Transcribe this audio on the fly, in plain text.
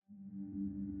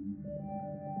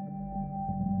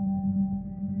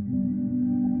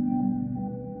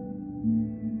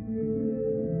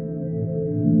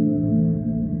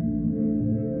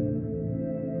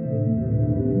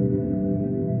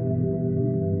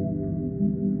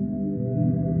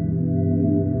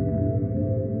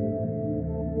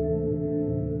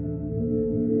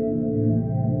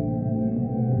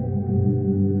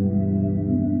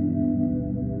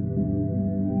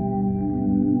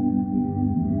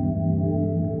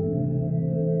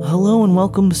Hello and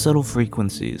welcome to Subtle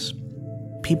Frequencies.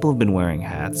 People have been wearing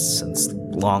hats since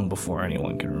long before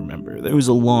anyone can remember. There was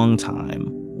a long time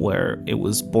where it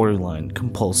was borderline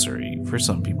compulsory for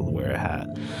some people to wear a hat.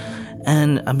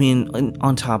 And, I mean,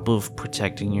 on top of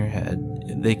protecting your head,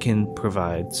 they can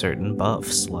provide certain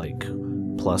buffs like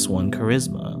 +1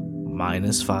 charisma,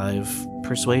 -5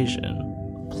 persuasion,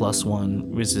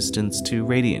 +1 resistance to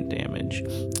radiant damage.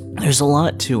 There's a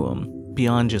lot to them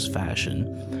beyond just fashion.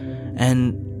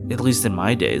 And at least in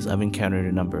my days, I've encountered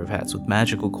a number of hats with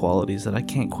magical qualities that I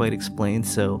can't quite explain,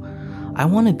 so I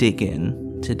want to dig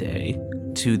in today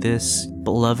to this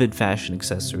beloved fashion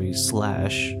accessory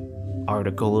 /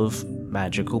 article of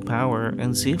magical power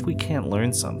and see if we can't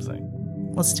learn something.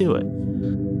 Let's do it.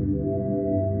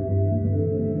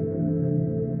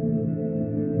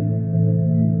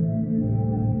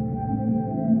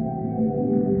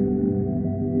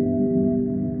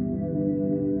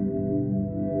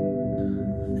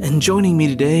 And joining me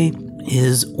today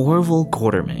is Orville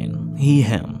Quartermain, he,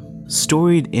 him,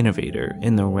 storied innovator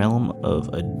in the realm of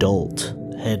adult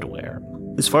headwear.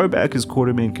 As far back as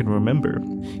Quartermain can remember,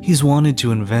 he's wanted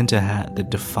to invent a hat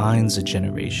that defines a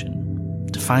generation,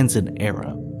 defines an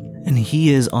era, and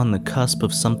he is on the cusp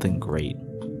of something great,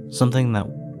 something that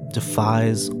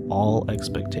defies all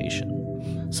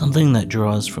expectation, something that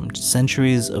draws from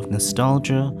centuries of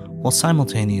nostalgia while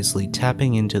simultaneously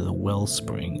tapping into the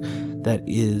wellspring that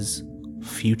is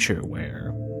future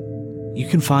wear. You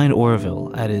can find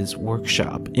Orville at his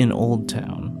workshop in Old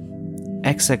Town,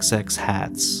 XXX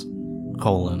Hats,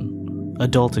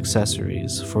 adult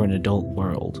accessories for an adult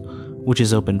world, which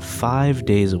is open 5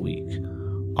 days a week,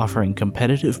 offering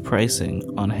competitive pricing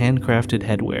on handcrafted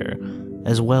headwear,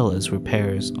 as well as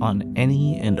repairs on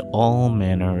any and all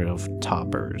manner of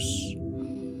toppers.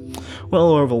 Well,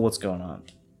 Orville, what's going on?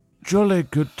 Jolly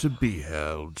good to be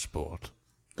here, old sport.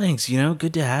 Thanks,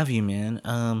 good to have you, man.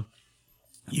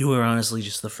 You were honestly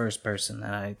just the first person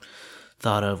that I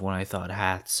thought of when I thought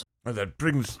hats. Well, that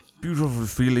brings beautiful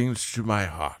feelings to my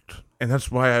heart. And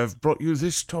that's why I've brought you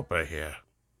this topper here.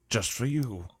 Just for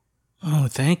you. Oh,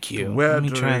 thank you. To wear Let me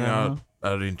try during that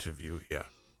our interview here.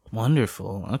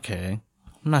 Wonderful. Okay.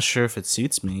 I'm not sure if it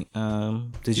suits me.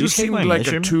 Did you You take seem my like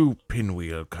measurement? a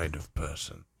two-pinwheel kind of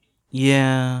person.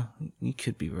 Yeah, you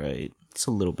could be right. It's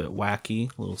a little bit wacky,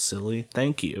 a little silly.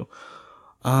 Thank you.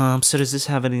 So does this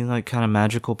have any kind of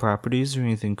magical properties or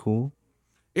anything cool?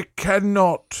 It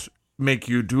cannot make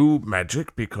you do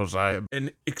magic because I am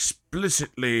an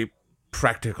explicitly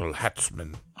practical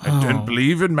hatsman. I don't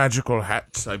believe in magical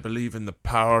hats. I believe in the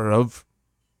power of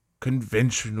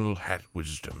conventional hat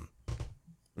wisdom.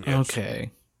 Yes.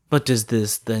 Okay. But does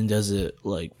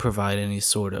it provide any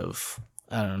sort of,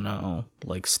 I don't know,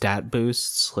 stat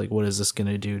boosts? What is this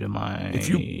gonna do to my... If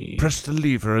you press the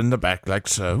lever in the back like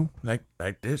so, like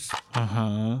this.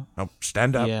 Uh-huh. Now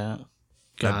stand up. Yeah.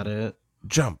 Got it.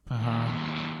 Jump. Uh-huh.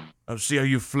 Now see how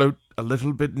you float a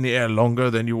little bit in the air longer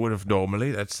than you would have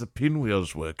normally? That's the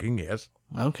pinwheels working, yes.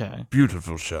 Okay.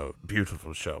 Beautiful show.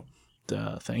 Beautiful show.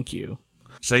 Thank you.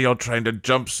 Say you're trying to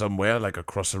jump somewhere, like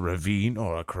across a ravine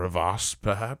or a crevasse,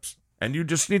 perhaps, and you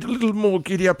just need a little more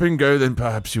giddy up and go than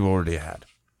perhaps you already had.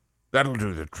 That'll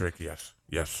do the trick, yes.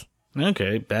 Yes.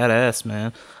 Okay, badass,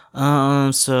 man.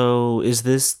 So is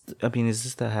this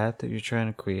the hat that you're trying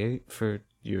to create for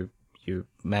your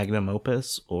magnum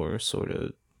opus, or sort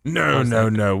of...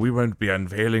 No. We won't be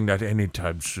unveiling that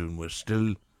anytime soon. We're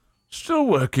still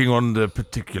working on the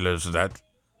particulars of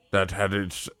that had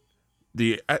its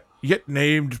the yet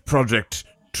named Project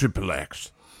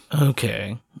XXX.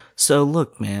 Okay. So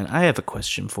look, man, I have a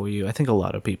question for you. I think a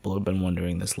lot of people have been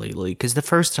wondering this lately, because the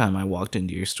first time I walked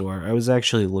into your store, I was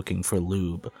actually looking for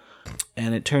lube,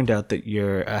 and it turned out that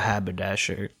you're a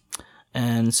haberdasher.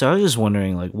 And so I was just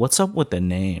wondering, what's up with the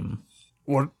name?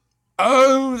 What?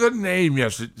 Oh, the name,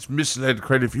 yes. It's misled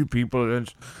quite a few people,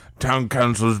 and town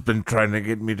council's been trying to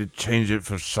get me to change it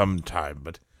for some time.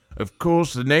 But, of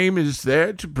course, the name is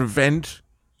there to prevent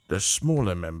the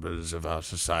smaller members of our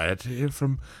society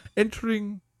from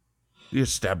entering the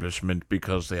establishment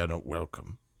because they are not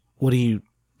welcome. What do you,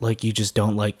 you just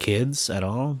don't like kids at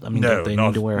all? I mean, No, don't they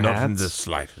need to wear hats? Not in the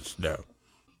slightest, no.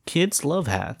 Kids love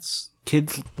hats.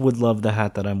 Kids would love the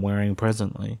hat that I'm wearing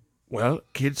presently. Well,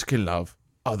 kids can love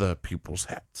other people's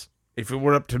hats. If it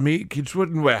were up to me, kids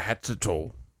wouldn't wear hats at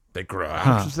all. They grow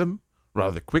out of them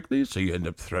rather quickly, so you end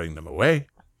up throwing them away.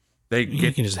 They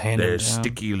get can just hand their them down.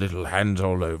 sticky little hands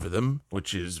all over them,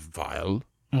 which is vile.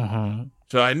 Uh-huh.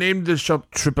 So I named the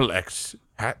shop XXX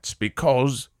Hats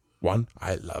because, one,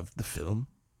 I love the film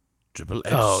XXX.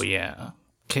 Oh, yeah.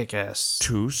 Kick-ass.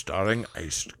 2, starring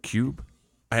Ice Cube.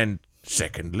 And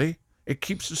secondly, it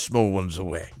keeps the small ones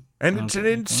away. And it's an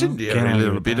Okay, incendiary well,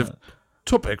 little with bit of that.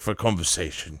 topic for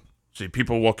conversation. See,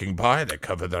 people walking by, they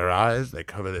cover their eyes, they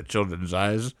cover their children's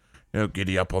eyes.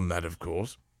 Giddy up on that, of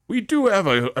course. We do have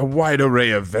a wide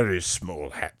array of very small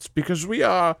hats, because we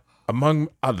are, among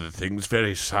other things,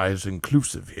 very size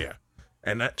inclusive here.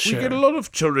 And we get a lot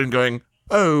of children going,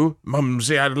 "Oh,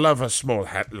 Mumsy, I'd love a small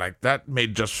hat like that,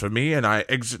 made just for me," and I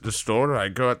exit the store, I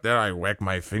go out there, I whack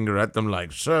my finger at them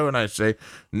like so, and I say,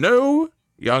 "No,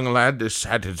 young lad, this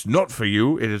hat is not for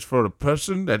you. It is for a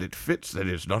person that it fits that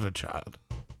is not a child."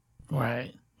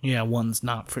 Right. Yeah, one's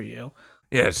not for you.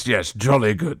 Yes,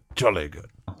 jolly good, jolly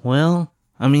good. Well,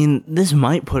 I mean, this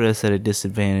might put us at a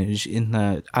disadvantage in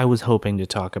that I was hoping to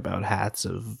talk about hats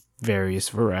of various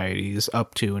varieties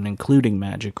up to and including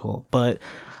magical, but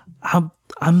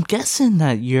I'm guessing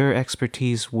that your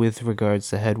expertise with regards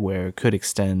to headwear could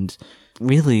extend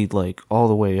really like all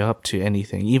the way up to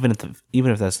anything, even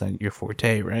if that's not your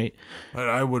forte, right? But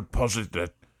I would posit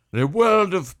that the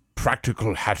world of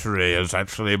practical hattery is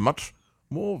actually much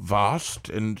more vast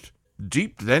and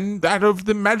deep than that of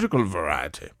the magical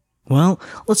variety. Well,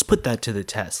 let's put that to the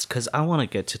test, because I want to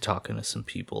get to talking to some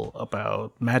people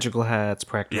about magical hats,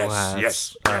 practical hats.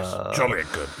 Yes, jolly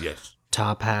good, yes.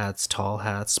 Top hats, tall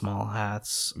hats, small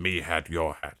hats. Me hat,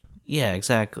 your hat. Yeah,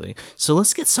 exactly. So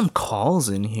let's get some calls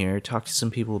in here, talk to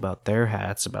some people about their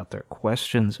hats, about their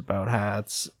questions about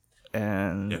hats,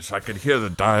 and... Yes, I can hear the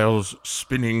dials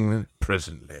spinning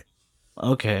presently.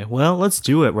 Okay, well, let's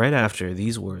do it right after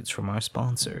these words from our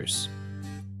sponsors.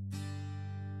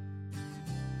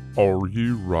 Are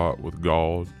you right with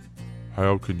God?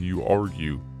 How can you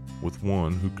argue with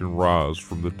one who can rise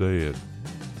from the dead?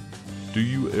 Do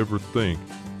you ever think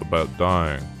about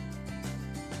dying?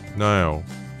 Now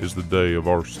is the day of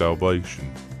our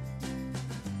salvation.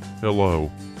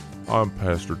 Hello, I'm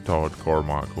Pastor Todd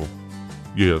Carmichael.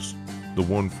 Yes, the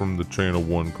one from the Channel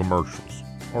 1 commercials.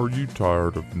 Are you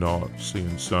tired of not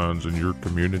seeing signs in your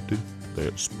community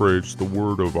that spreads the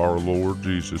word of our Lord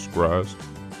Jesus Christ?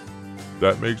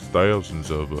 That makes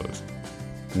thousands of us.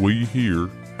 We here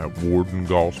at Warden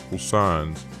Gospel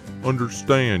Signs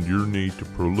understand your need to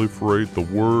proliferate the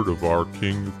word of our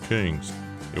King of Kings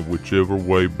in whichever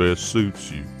way best suits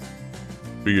you.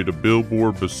 Be it a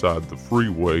billboard beside the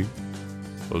freeway,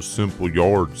 a simple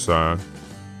yard sign,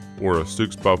 or a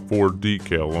 6x4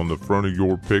 decal on the front of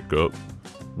your pickup,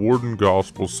 Warden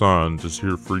Gospel Signs is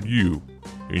here for you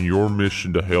in your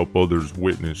mission to help others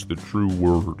witness the true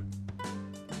word.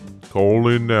 Call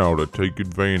in now to take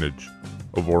advantage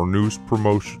of our newest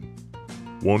promotion.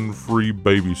 One free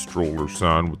baby stroller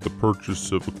sign with the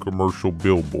purchase of a commercial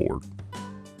billboard.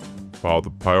 By the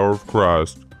power of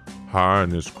Christ, high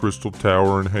in his crystal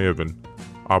tower in heaven,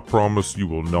 I promise you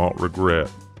will not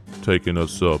regret taking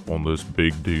us up on this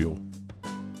big deal.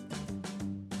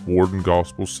 Warden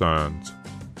Gospel Signs.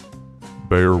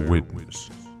 Bear witness.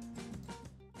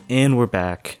 And we're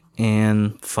back.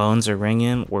 And phones are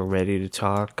ringing. We're ready to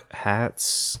talk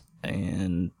hats.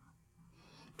 And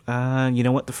you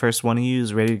know what? The first one of you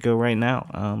is ready to go right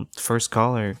now. First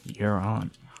caller, you're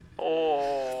on.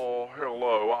 Oh,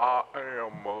 hello. I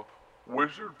am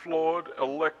Wizard Flood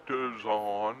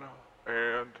Electozon,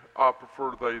 and I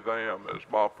prefer they, them as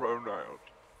my pronouns.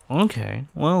 Okay.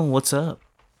 Well, what's up?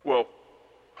 Well,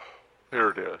 here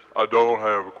it is. I don't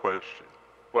have a question,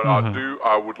 but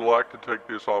I would like to take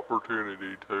this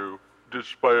opportunity to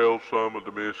dispel some of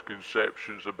the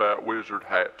misconceptions about wizard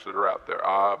hats that are out there.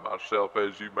 I, myself,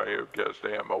 as you may have guessed,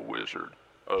 am a wizard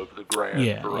of the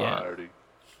grand variety.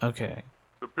 Okay.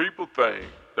 The people think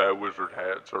that wizard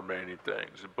hats are many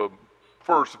things, but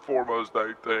first and foremost,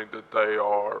 they think that they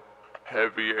are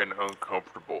heavy and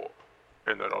uncomfortable.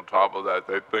 And then on top of that,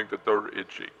 they think that they're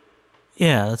itchy.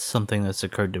 Yeah, that's something that's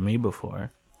occurred to me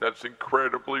before. That's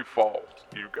incredibly false.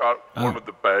 You got one of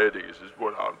the baddies, is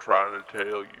what I'm trying to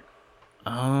tell you.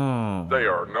 Oh. They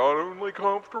are not only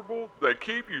comfortable, they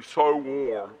keep you so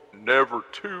warm, never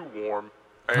too warm,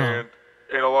 and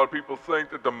a lot of people think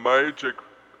that the magic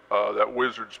that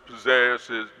wizards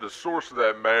possess is the source of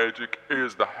that magic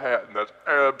is the hat, and that's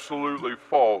absolutely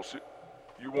false.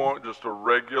 You want just a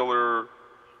regular,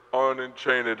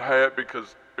 unenchanted hat,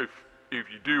 because if you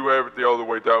do have it the other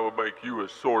way, that would make you a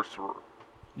sorcerer.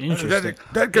 Interesting.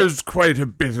 That goes quite a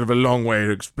bit of a long way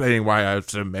to explaining why I have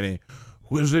so many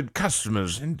wizard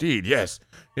customers. Indeed, yes.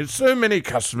 It's so many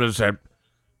customers that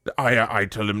I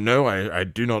tell them, no, I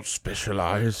do not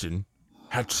specialize in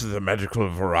hats of the magical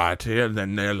variety, and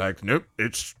then they're like, nope,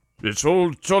 it's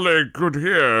all jolly good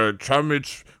here, chum.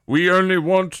 We only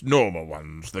want normal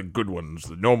ones, the good ones,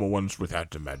 the normal ones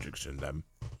without the magics in them.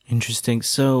 Interesting.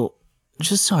 So,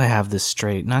 just so I have this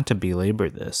straight, not to belabor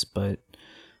this, but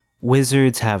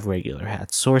wizards have regular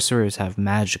hats, sorcerers have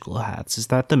magical hats. Is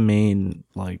that the main,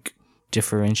 like,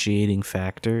 differentiating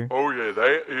factor? Oh yeah,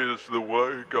 that is the way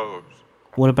it goes.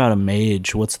 What about a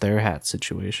mage? What's their hat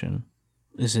situation?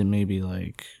 Is it maybe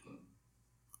like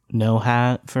no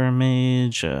hat for a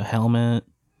mage, a helmet?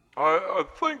 I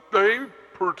think they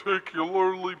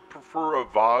particularly prefer a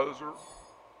visor,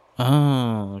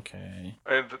 Oh, okay.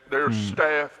 and their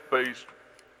staff-based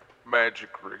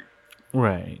magicry.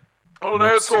 Right. Oh,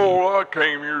 that's all I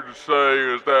came here to say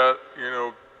is that,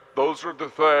 those are the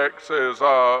facts as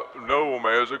I know them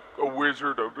as a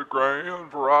wizard of the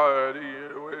grand variety.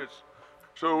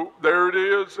 So there it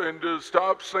is, and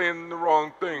stop saying the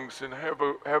wrong things and have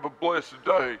a blessed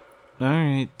day. All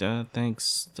right.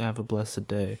 Thanks. Have a blessed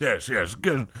day. Yes,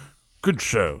 good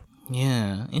show.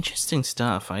 Yeah, interesting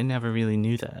stuff. I never really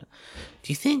knew that.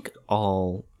 Do you think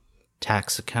all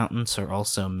tax accountants are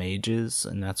also mages,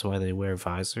 and that's why they wear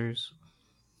visors?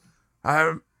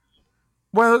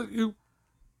 Well,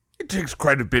 it takes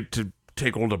quite a bit to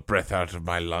take all the breath out of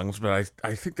my lungs, but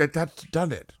I think that's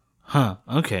done it. Huh.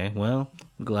 Okay. Well,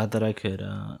 I'm glad that I could.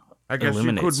 I guess you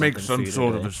eliminate could make something some for you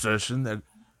sort of today. assertion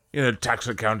that, tax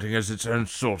accounting has its own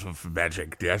sort of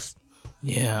magic, yes?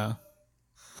 Yeah.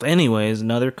 Anyways,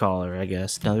 another caller, I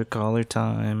guess. Another caller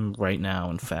time right now,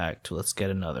 in fact. Let's get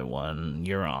another one.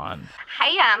 You're on.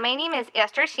 Hiya, my name is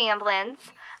Esther Shamblins.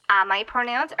 My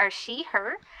pronouns are she,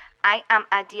 her. I am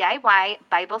a DIY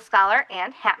Bible scholar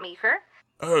and hat maker.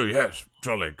 Oh, yes,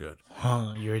 jolly good.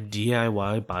 Huh, you're a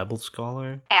DIY Bible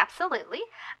scholar? Absolutely.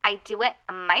 I do it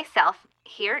myself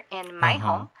here in my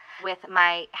home with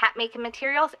my hat making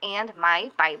materials and my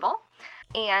Bible.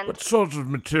 And, What sorts of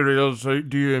materials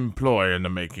do you employ in the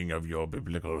making of your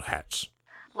biblical hats?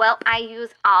 well, I use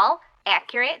all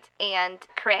accurate and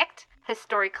correct,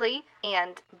 historically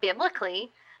and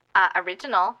biblically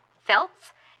original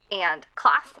felts and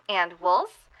cloths and wools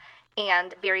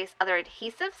and various other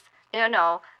adhesives,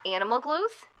 animal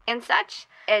glues and such.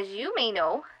 As you may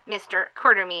know, Mr.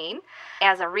 Quartermain,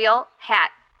 as a real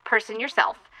hat person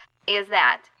yourself, is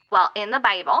that, well, in the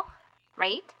Bible,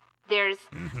 right, there's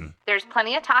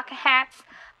plenty of talk of hats,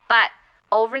 but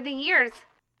over the years,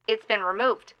 it's been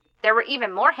removed. There were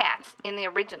even more hats in the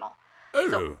original. Oh,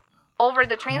 So, over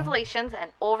the translations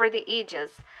and over the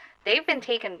ages, they've been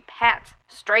taking hats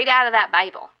straight out of that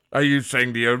Bible. are you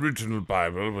saying the original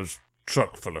Bible was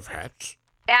chock full of hats?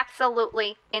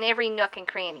 Absolutely, in every nook and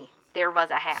cranny, there was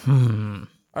a hat.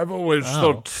 I've always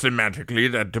thought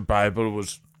semantically that the Bible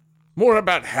was more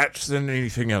about hats than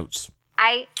anything else.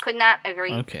 I could not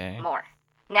agree more.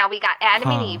 Now, we got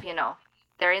Adam and Eve,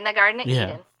 They're in the Garden of Yeah.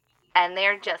 Eden, and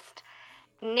they're just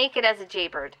naked as a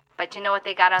jaybird. But you know what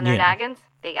they got on their Yeah. noggins?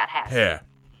 They got hats. Hair.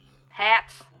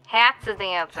 Hats. Hats is the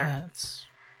answer. Hats.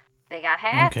 They got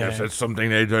hats. Okay. Yes, that's something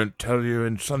they don't tell you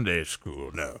in Sunday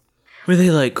school, no. Were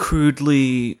they like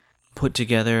crudely put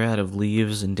together out of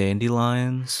leaves and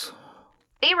dandelions?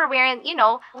 They were wearing,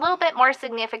 a little bit more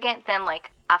significant than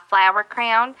like a flower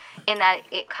crown in that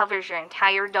it covers your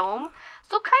entire dome.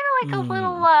 So kind of like a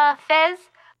little fez,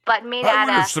 but made I out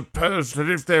would have of... supposed that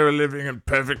if they were living in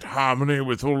perfect harmony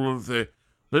with all of the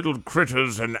little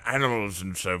critters and animals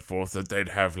and so forth, that they'd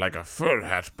have like a fur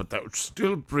hat, but that was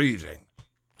still breathing.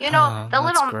 the that's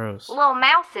little gross. little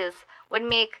mouses would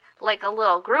make like a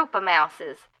little group of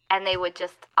mouses, and they would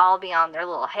just all be on their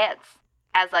little heads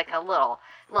as like a little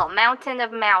mountain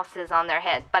of mouses on their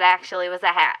head, but actually it was a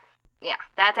hat. Yeah,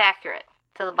 that's accurate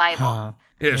to the Bible. Huh.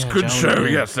 Yes, Yeah, good John show.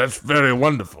 Lennon. Yes, that's very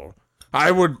wonderful. I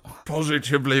would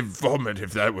positively vomit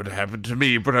if that would happen to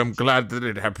me, but I'm glad that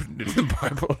it happened in the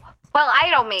Bible. Well, I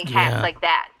don't make hats Yeah. like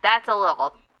that. That's a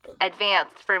little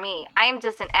advanced for me. I'm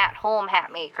just an at-home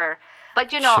hat maker. But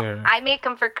Sure. I make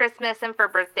them for Christmas and for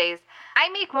birthdays. I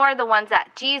make more of the ones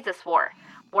that Jesus wore.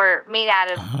 Were made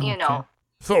out of, okay.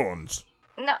 Thorns.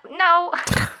 no,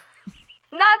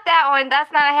 not that one.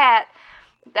 That's not a hat.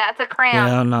 That's a crayon.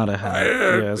 Yeah, not a hat.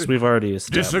 I, Yes, we've already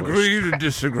established. Disagree to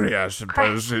disagree, I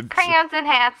suppose. Crayons and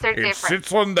hats are It different.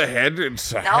 sits on the head.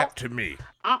 It's a No. hat to me.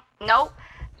 Nope.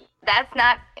 That's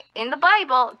not in the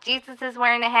Bible. Jesus is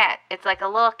wearing a hat. It's like a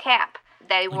little cap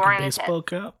that he wore Like a on his head. baseball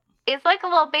cap? It's like a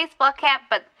little baseball cap,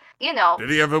 but Did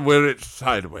he ever wear it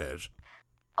sideways?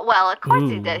 well, of course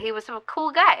he Ooh. did. He was a cool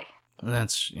guy. That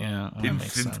makes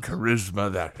Instant sense.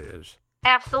 charisma, that is.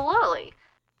 Absolutely.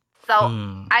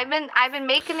 So I've been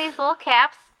making these little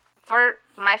caps for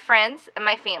my friends and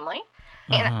my family,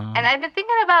 and I've been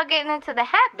thinking about getting into the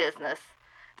hat business,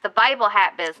 the Bible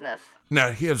hat business.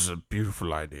 Now, here's a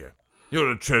beautiful idea.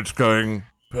 You're a church-going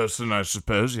person, I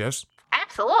suppose, yes?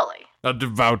 Absolutely. A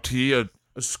devotee, a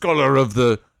scholar of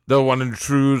the the one and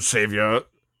true Savior,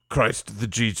 Christ the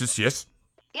Jesus, yes?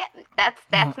 Yeah,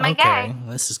 that's my okay, guy.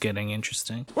 this is getting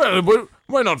interesting. Well,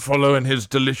 why not follow in his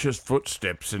delicious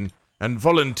footsteps and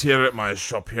volunteer at my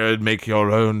shop here and make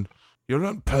your own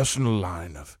personal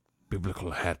line of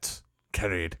biblical hats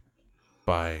carried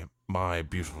by my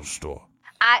beautiful store.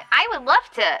 I would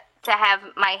love to have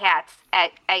my hats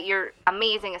at your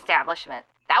amazing establishment.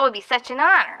 That would be such an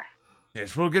honor.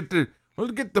 Yes, we'll get the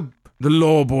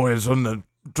law boys on the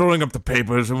drawing up the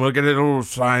papers, and we'll get it all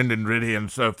signed and ready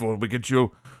and so forth. We get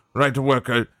you right to work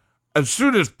as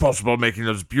soon as possible making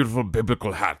those beautiful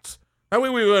biblical hats. That way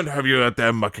we won't have you out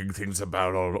there mucking things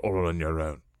about all on your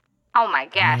own. Oh my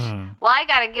gosh. Well, I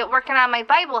gotta get working on my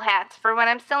Bible hats for when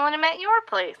I'm selling them at your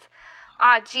place.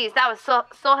 Ah, geez, that was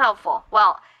so helpful.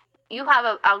 Well, you have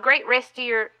a great rest of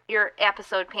your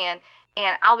episode, Pan,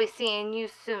 and I'll be seeing you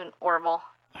soon, Orville.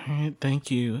 All right, thank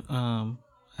you.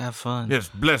 Have fun. Yes,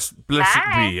 blessed be,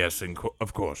 yes,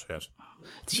 of course, yes.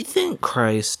 Do you think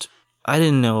Christ? I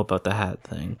didn't know about the hat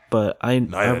thing, but I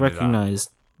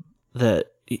recognized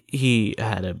that he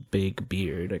had a big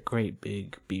beard, a great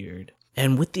big beard.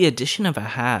 And with the addition of a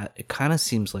hat, it kind of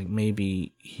seems like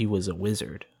maybe he was a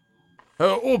wizard.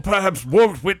 Or perhaps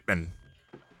Walt Whitman.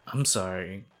 I'm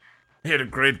sorry. He had a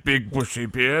great big bushy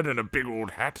beard and a big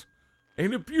old hat.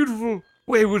 And a beautiful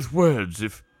way with words,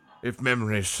 if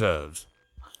memory serves.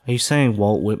 Are you saying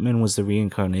Walt Whitman was the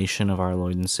reincarnation of our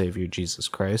Lord and Savior Jesus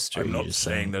Christ? Or I'm are you not just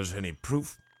saying there's any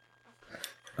proof.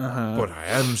 But I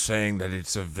am saying that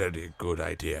it's a very good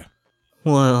idea.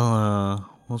 Well,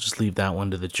 we'll just leave that one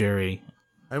to the jury.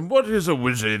 And what is a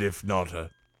wizard if not a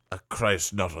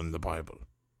Christ not on the Bible?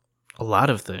 A lot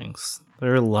of things.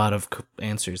 There are a lot of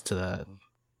answers to that.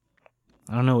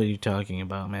 I don't know what you're talking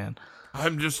about, man.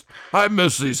 I'm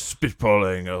mostly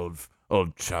spitballing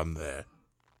old chum there.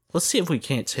 Let's see if we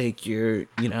can't take your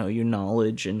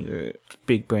knowledge and your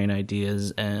big brain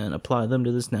ideas and apply them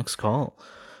to this next call.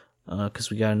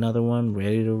 Because we got another one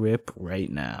ready to rip right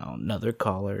now. Another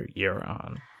caller, you're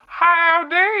on.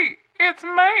 Howdy, it's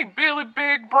me, Billy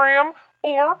Big Brim,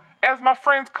 or as my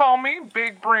friends call me,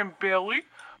 Big Brim Billy.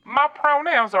 My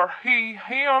pronouns are he,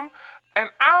 him, and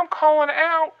I'm calling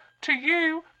out to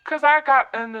you because I got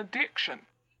an addiction.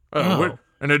 What,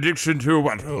 an addiction to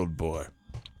what, old boy?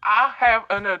 I have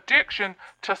an addiction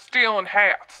to stealing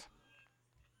hats.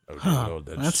 Oh, Lord,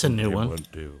 that's a new one.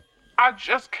 Won't do. I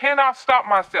just cannot stop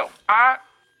myself.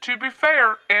 To be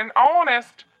fair and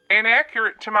honest and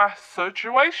accurate to my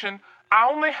situation, I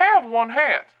only have one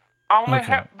hat. I only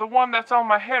have the one that's on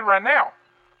my head right now.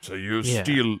 So you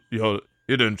steal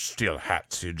you don't steal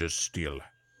hats, you just steal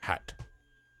hat.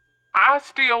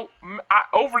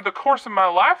 Over the course of my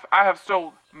life, I have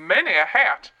stolen many a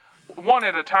hat, one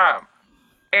at a time.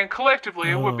 And collectively,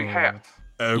 it would be hats.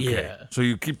 Okay. Yeah. So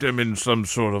you keep them in some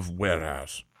sort of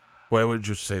warehouse. Where would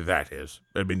you say that is?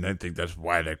 I mean, I think that's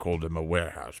why they call them a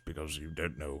warehouse, because you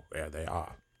don't know where they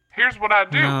are. Here's what I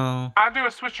do. No. I do a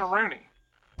switcheroony.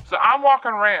 So I'm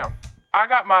walking around. I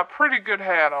got my pretty good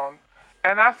hat on,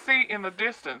 and I see in the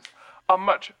distance a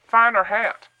much finer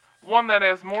hat. One that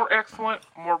is more excellent,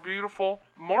 more beautiful,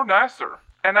 more nicer.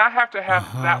 And I have to have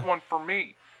that one for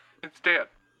me instead.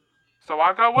 So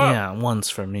I go up. Yeah, one's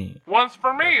for me. One's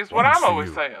for me is what One's I'm for always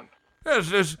you. saying.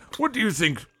 Yes. What do you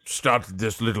think started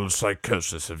this little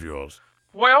psychosis of yours?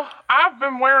 Well, I've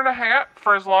been wearing a hat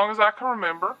for as long as I can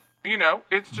remember. You know,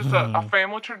 it's just a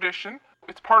family tradition.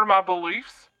 It's part of my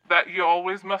beliefs that you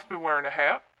always must be wearing a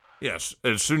hat. Yes,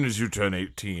 as soon as you turn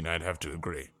 18, I'd have to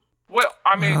agree. Well,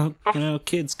 I mean, Well,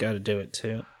 kids got to do it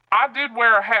too. I did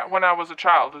wear a hat when I was a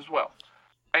child as well.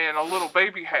 And a little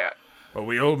baby hat. Well,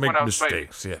 we all make When I was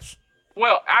mistakes, yes.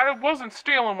 Well, I wasn't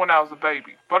stealing when I was a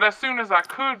baby. But as soon as I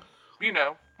could,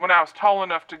 when I was tall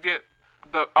enough to get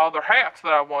the other hats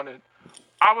that I wanted,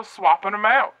 I was swapping them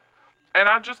out. And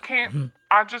I just can't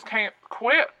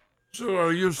quit. So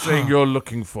are you saying you're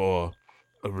looking for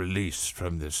a release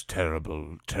from this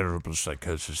terrible, terrible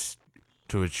psychosis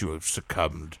to which you have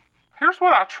succumbed? Here's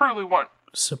what I truly want.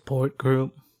 Support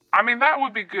group. I mean, that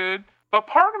would be good. But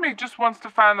part of me just wants to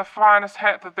find the finest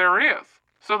hat that there is.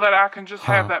 So that I can just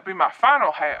have that be my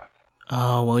final hat.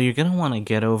 Oh, well, you're going to want to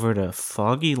get over to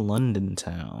Foggy London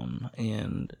Town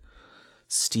and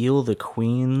steal the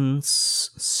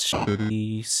Queen's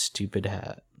shitty, stupid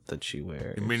hat that she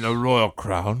wears. You mean a royal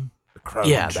crown? A crown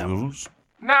Yeah, of that one. jewels?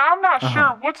 Now, I'm not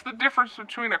sure what's the difference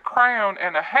between a crown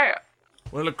and a hat.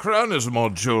 Well, a crown is more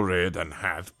jewelry than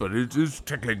hat, but it is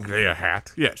technically a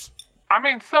hat, yes. I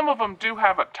mean, some of them do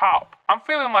have a top. I'm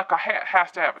feeling like a hat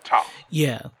has to have a top.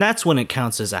 Yeah, that's when it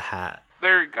counts as a hat.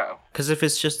 There you go. Because if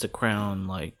it's just a crown,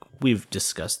 like, we've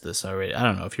discussed this already. I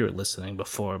don't know if you were listening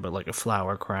before, but like a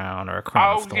flower crown or a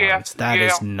crown of thorns, yes, that yeah.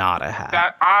 is not a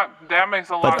hat. That makes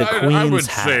a But lot the of sense. queen's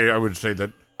hat. I would say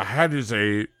that a hat is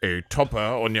a topper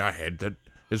on your head that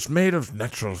is made of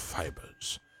natural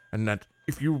fibers, and that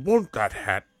if you want that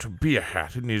hat to be a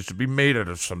hat, it needs to be made out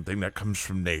of something that comes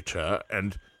from nature,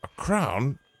 and a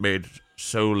crown made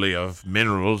solely of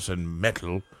minerals and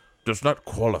metal does not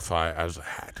qualify as a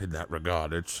hat in that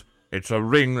regard. It's a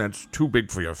ring that's too big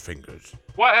for your fingers.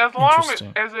 Well, as long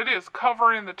Interesting. as it is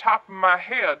covering the top of my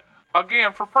head,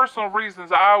 again, for personal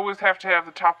reasons, I always have to have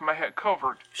the top of my head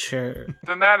covered. Sure.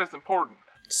 Then that is important.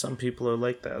 Some people are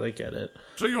like that. I get it.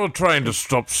 So you're trying to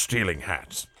stop stealing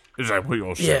hats? Is that what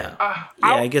you're saying? Yeah.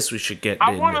 I guess we should get I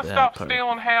into want to that stop part.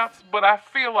 stealing hats, but I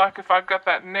feel like if I got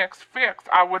that next fix,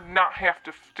 I would not have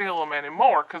to steal them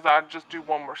anymore, because I'd just do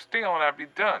one more steal and I'd be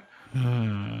done.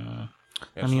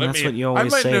 Yes, I mean, let that's what you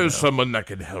always I might say, know though. someone that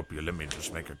can help you. Let me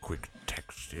just make a quick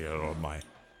text here on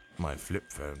my flip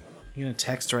phone. You gonna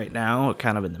text right now or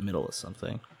kind of in the middle of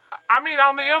something? I mean,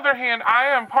 on the other hand, I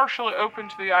am partially open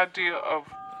to the idea of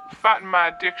fighting my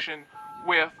addiction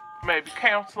with maybe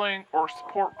counseling or a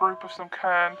support group of some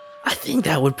kind. I think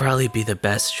that would probably be the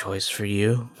best choice for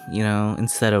you. You know,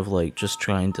 instead of like just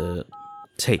trying to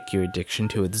take your addiction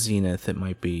to its zenith, it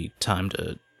might be time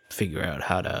to figure out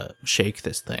how to shake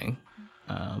this thing.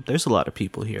 There's a lot of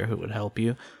people here who would help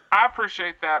you. I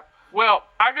appreciate that. Well,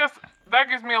 I guess that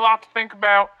gives me a lot to think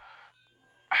about.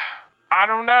 I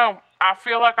don't know. I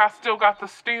feel like I still got the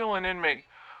stealing in me,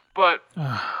 but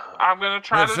I'm gonna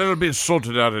try Yes, to. it'll be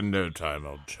sorted out in no time,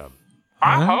 old chum.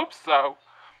 I hope so.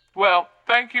 Well,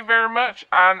 thank you very much,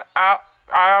 and I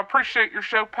appreciate your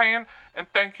show, Pan, and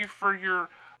thank you for your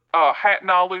hat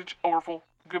knowledge, Orville.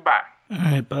 Goodbye.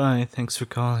 Alright, bye. Thanks for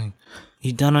calling.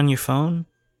 You done on your phone?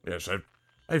 Yes,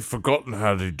 I've forgotten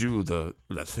how to do the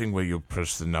thing where you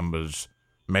press the numbers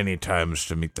many times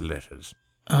to meet the letters.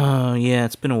 Oh, yeah,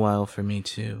 it's been a while for me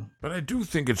too. But I do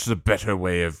think it's the better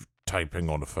way of typing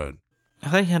on a phone. I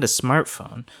thought you had a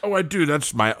smartphone. Oh, I do.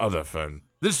 That's my other phone.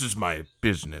 This is my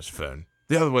business phone.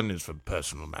 The other one is for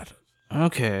personal matters.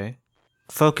 Okay.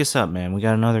 Focus up, man. We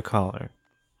got another caller.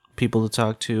 People to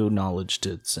talk to, knowledge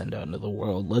to send out into the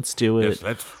world. Let's do it.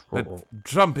 Yes, let's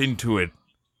jump into it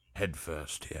head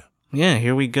first here. Yeah,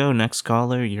 here we go. Next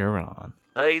caller, you're on.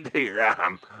 Hey there,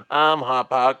 I'm Hot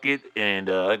Pocket, and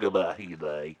I go by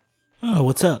Eli. Oh,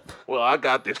 what's up? Well, I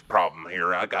got this problem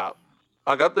here. I got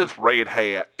this red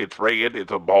hat. It's red.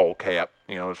 It's a ball cap.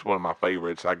 You know, it's one of my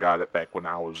favorites. I got it back when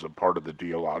I was a part of the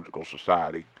Geological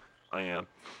Society, and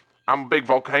I'm a big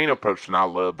volcano person. I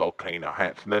love volcano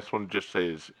hats, and this one just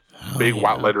says big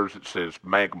white letters. It says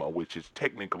magma, which is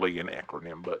technically an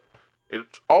acronym, but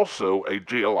it's also a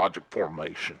geologic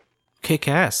formation. Kick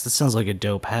ass. That sounds like a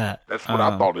dope hat. That's what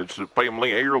I thought. It's a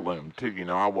family heirloom too. You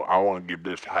know, I want to give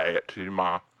this hat to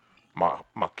my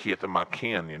kith and my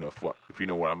kin. You know, if you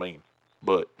know what I mean.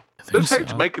 But this hat's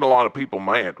so. making a lot of people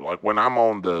mad. Like when I'm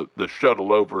on the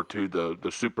shuttle over to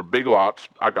the super big lots,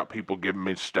 I got people giving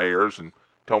me stares and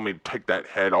telling me to take that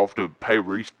hat off to pay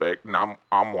respect, and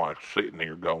I'm like sitting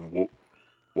there going,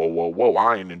 whoa,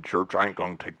 I ain't in church. I ain't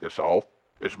gonna take this off.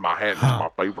 It's my hat. It's my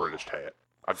favoriteest hat.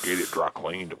 I get it dry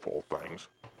cleaned of all things.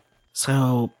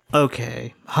 So,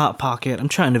 okay. Hot Pocket, I'm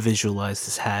trying to visualize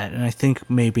this hat, and I think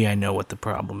maybe I know what the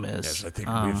problem is. Yes, I think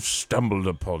we've stumbled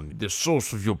upon the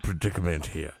source of your predicament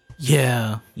here.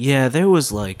 Yeah, there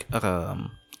was like,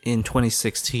 in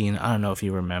 2016, I don't know if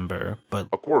you remember, but,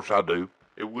 Of course I do.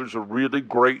 It was a really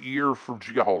great year for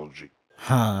geology.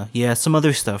 yeah, some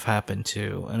other stuff happened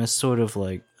too, and it's sort of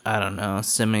like, I don't know,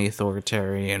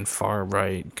 semi-authoritarian,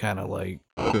 far-right, kind of like,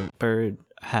 Bird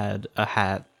had a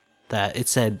hat that it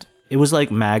said, it was like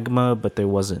magma, but there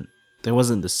wasn't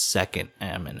the second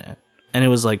M in it, and it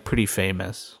was like pretty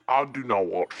famous. I do not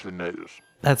watch the news.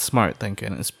 That's smart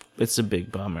thinking, it's a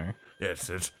big bummer. Yes,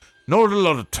 it's not a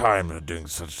lot of time doing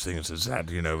such things as that,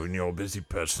 you know, when you're a busy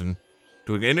person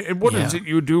doing it. And what is Yeah. it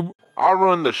you do? I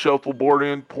run the Shuffleboard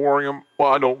Emporium.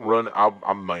 Well, I don't run it.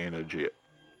 I manage it.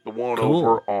 The one Cool.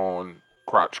 over on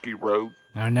Krotchky Road.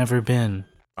 I've never been.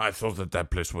 I thought that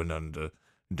place went under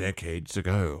decades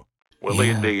ago. Well,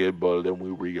 Yeah. it did, but then we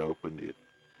reopened it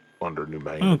under new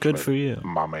management. Oh, good for you.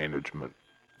 My management.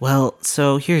 Well,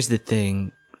 so here's the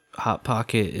thing, Hot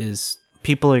Pocket, is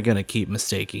people are gonna keep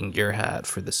mistaking your hat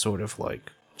for the sort of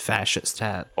like fascist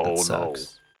hat that Oh,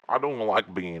 sucks. no. I don't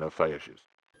like being a fascist.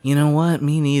 You know what?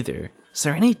 Me neither. Is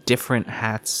there any different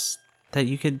hats that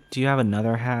you could? Do you have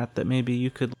another hat that maybe you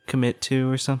could commit to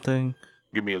or something?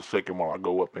 Give me a second while I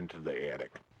go up into the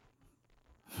attic.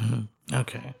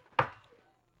 Okay.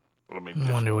 Let me I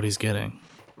just wonder what he's getting.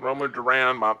 rummage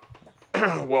around my.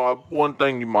 Well, one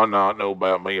thing you might not know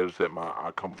about me is that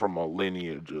I come from a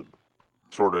lineage of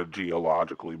sort of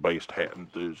geologically based hat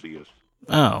enthusiasts.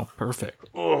 Oh, perfect.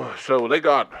 Oh, so we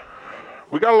got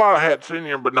a lot of hats in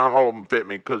here, but not all of them fit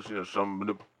me because some of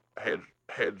the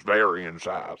heads vary in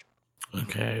size.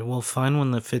 Okay, well, find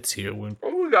one that fits you. Well,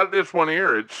 we got this one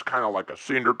here. It's kind of like a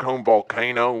cinder cone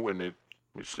volcano, and it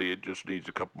just needs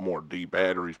a couple more D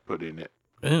batteries put in it.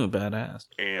 Ooh, badass.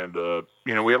 And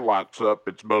it lights up.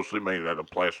 It's mostly made out of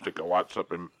plastic. It lights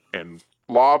up, and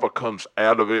lava comes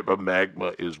out of it, but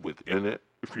magma is within it.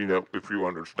 If you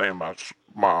understand my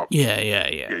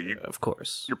Yeah, of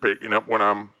course. you're picking up when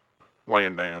I'm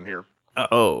laying down here.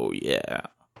 Oh, yeah.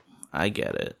 I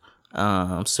get it.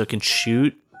 So it can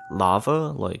shoot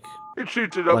lava, like... It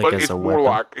shoots it up, Like but as it's a more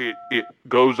weapon? like it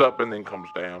goes up and then comes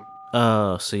down.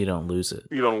 Oh, so you don't lose it.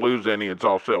 You don't lose any. It's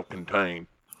all self-contained.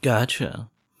 Gotcha.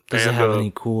 Does it And, have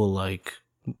any cool, like,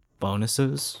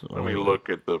 bonuses? Let me or- look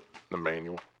at the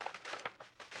manual.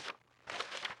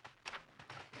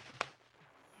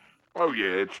 Oh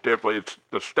yeah,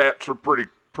 the stats are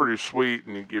pretty sweet,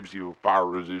 and it gives you fire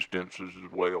resistances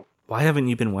as well. Why haven't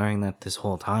you been wearing that this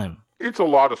whole time? It's a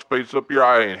lot of space up here.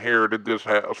 I inherited this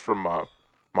house from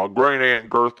my great aunt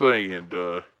Gertha, and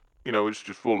it's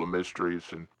just full of mysteries,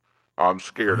 and I'm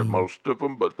scared of most of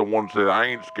them, but the ones that I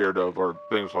ain't scared of are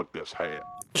things like this hat.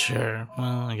 Sure.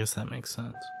 Well, I guess that makes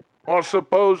sense. Well, I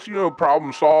suppose,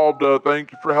 problem solved.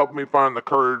 Thank you for helping me find the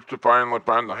courage to finally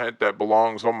find the hat that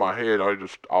belongs on my head.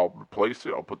 I'll replace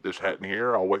it. I'll put this hat in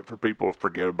here. I'll wait for people to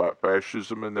forget about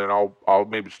fascism, and then I'll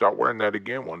maybe start wearing that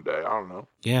again one day. I don't know.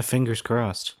 Yeah, fingers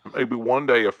crossed. Maybe one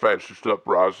day a fascist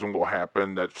uprising will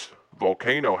happen that's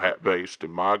volcano hat based,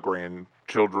 and my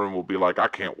grandchildren will be like, I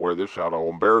can't wear this out. I'll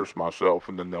embarrass myself,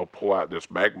 and then they'll pull out this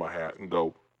magma hat and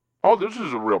go, oh, this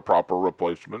is a real proper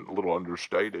replacement, a little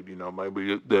understated,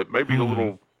 maybe a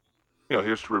little,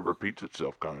 history repeats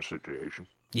itself kind of situation.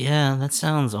 Yeah, that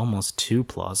sounds almost too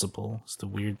plausible. It's the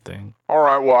weird thing. All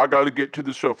right, well, I got to get to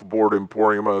the shuffleboard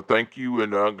emporium. Thank you,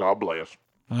 and God bless.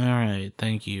 All right,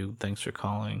 thank you. Thanks for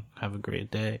calling. Have a great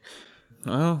day.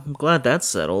 Well, I'm glad that's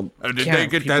settled. Did Can't they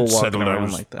get people that walking settled?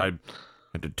 around like that. I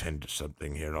had to tend to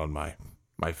something here on my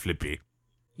flippy.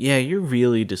 Yeah, you're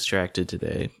really distracted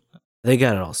today. They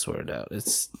got it all sorted out.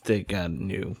 They got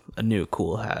a new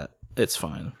cool hat. It's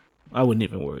fine. I wouldn't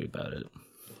even worry about it.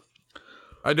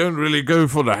 I don't really go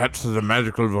for the hats of the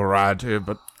magical variety,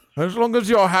 but as long as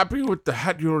you're happy with the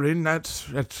hat you're in,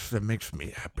 that makes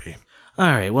me happy. All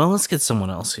right, well, let's get someone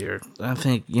else here. I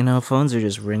think, phones are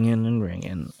just ringing and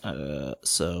ringing.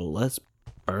 So let's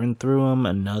burn through them.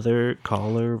 Another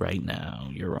caller right now.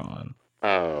 You're on.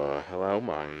 Hello,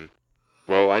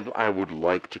 Well, I would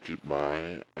like to keep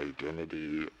my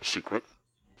identity secret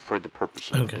for the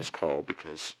purpose of Okay. this call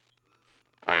because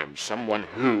I am someone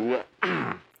who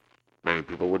many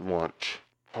people would want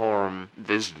harm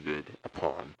visited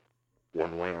upon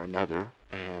one way or another,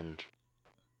 and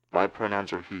my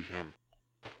pronouns are he, him.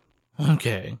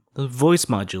 Okay. The voice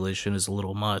modulation is a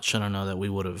little much. I don't know that we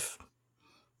would have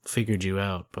figured you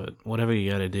out, but whatever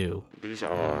you gotta do. These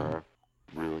are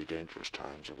really dangerous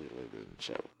times that we live in,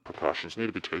 so precautions need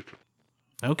to be taken.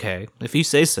 Okay. If you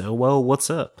say so, well, what's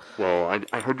up? Well,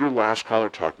 I heard your last caller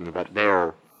talking about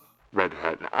their red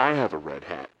hat, and I have a red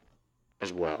hat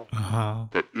as well Uh-huh.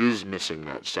 that is missing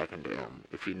that second M,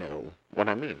 if you know what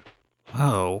I mean.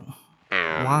 Oh.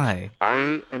 And Why?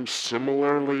 I am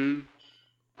similarly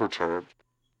perturbed.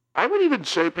 I would even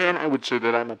say, Pan, I would say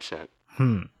that I'm upset.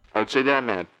 I would say that I'm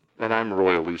mad, that I'm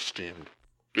royally steamed.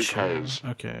 Because Sure.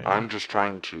 Okay. I'm just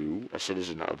trying to, a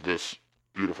citizen of this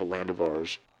beautiful land of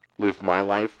ours, live my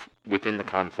life within the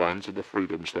confines of the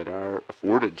freedoms that are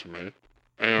afforded to me.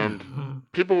 And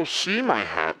people see my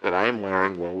hat that I am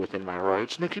wearing well within my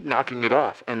rights, and they keep knocking it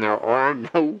off. And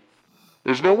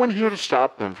there's no one here to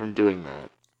stop them from doing that.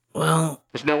 Well,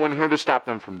 There's no one here to stop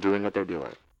them from doing what they're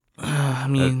doing. I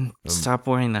mean, stop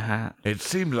wearing the hat. It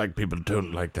seems like people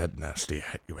don't like that nasty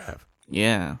hat you have.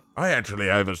 Yeah. I actually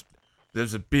have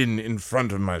there's a bin in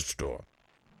front of my store.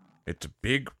 It's a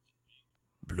big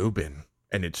blue bin,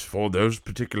 and it's for those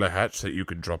particular hats that you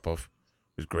can drop off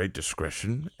with great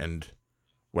discretion, and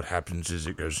what happens is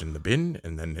it goes in the bin,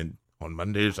 and then on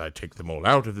Mondays I take them all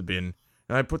out of the bin,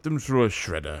 and I put them through a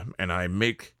shredder, and I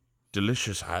make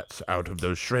delicious hats out of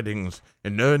those shreddings,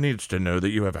 and no one needs to know that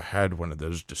you ever had one of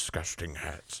those disgusting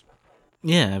hats.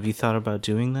 Yeah, have you thought about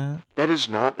doing that? That is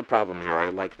not the problem here. I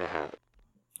like the hat.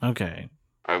 Okay.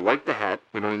 I like the hat.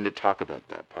 We don't need to talk about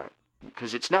that part.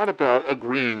 Because it's not about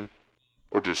agreeing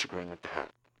or disagreeing with the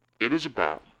hat. It is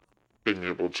about being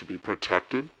able to be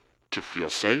protected, to feel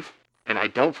safe, And I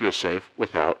don't feel safe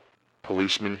without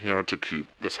policemen here to keep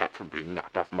this hat from being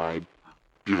knocked off my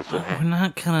beautiful We're head.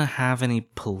 not gonna have any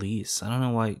police. I don't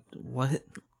know why. What?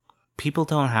 People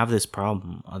don't have this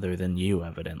problem other than you,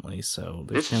 evidently. So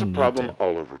there's This is no a need problem to-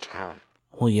 all over town.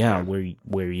 Well, yeah, where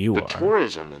you The are.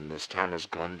 tourism in this town has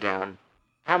gone down.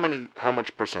 How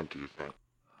much percent do you think?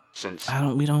 Since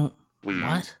We don't. we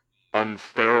What?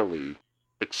 unfairly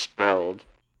expelled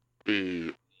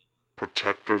the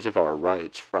protectors of our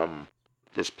rights from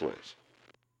this place.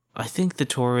 I think the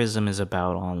tourism is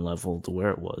about on level to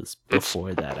where it was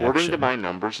before that According to action. my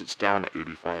numbers, it's down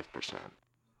 85%.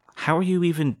 How are you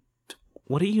even?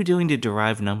 What are you doing to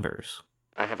derive numbers?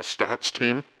 I have a stats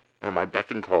team at my beck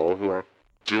and call who are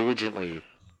diligently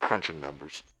crunching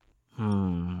numbers.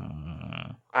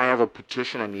 I have a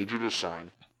petition I need you to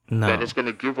sign No. that is going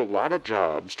to give a lot of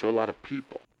jobs to a lot of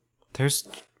people. There's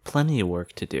plenty of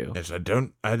work to do. Yes, I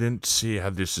didn't see how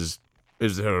this is.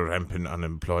 Is there a rampant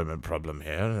unemployment problem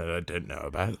here that I don't know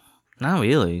about? Not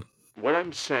really. What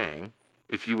I'm saying,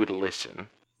 if you would listen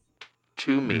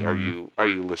to me, are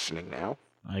you listening now?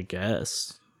 I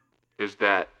guess. Is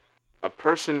that a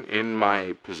person in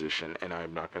my position, and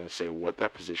I'm not going to say what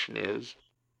that position is,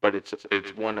 but it's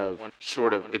one of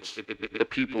sort of the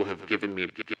people have given me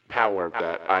power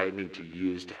that I need to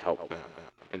use to help them,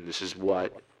 and this is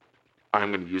what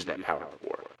I'm going to use that power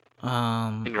for.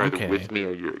 And you're either Okay. with me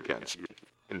or you're against me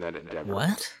in that endeavor.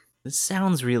 What? This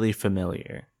sounds really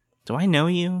familiar. Do I know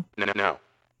you? No.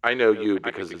 I know you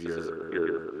because of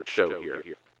your show here.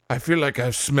 I feel like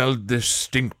I've smelled this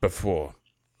stink before.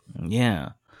 Yeah.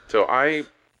 So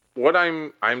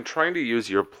I'm trying to use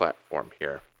your platform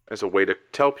here as a way to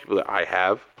tell people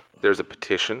that there's a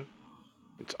petition.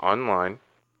 It's online.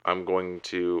 I'm going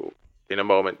to, in a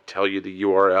moment, tell you the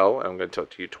URL. I'm going to tell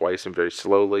it to you twice and very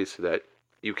slowly so that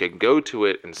you can go to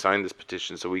it and sign this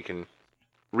petition so we can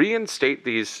reinstate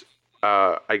these,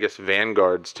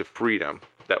 vanguards to freedom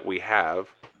that we have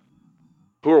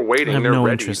who are waiting. I have They're no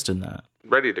ready, interest in that.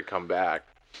 ready to come back.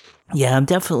 Yeah, I'm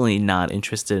definitely not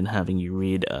interested in having you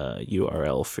read a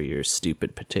URL for your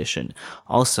stupid petition.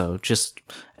 Also, just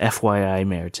FYI,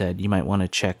 Mayor Ted, you might want to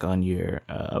check on your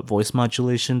voice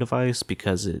modulation device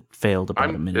because it failed about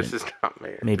a minute. This is not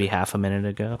me. Maybe half a minute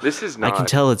ago. This is I can not-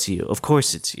 tell it's you. Of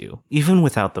course it's you. Even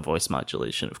without the voice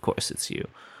modulation, of course it's you.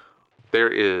 There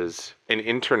is an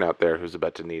intern out there who's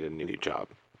about to need a new job.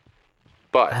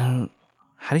 But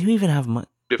How do you even have money?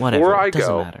 before Whatever, I it doesn't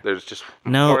go, matter. there's just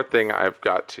one No. more thing I've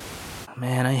got to.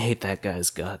 Man, I hate that guy's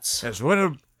guts. Yes, what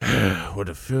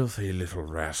a filthy little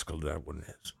rascal that one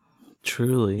is.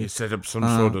 Truly. He set up some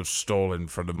sort of stall in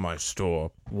front of my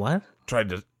store. What? Tried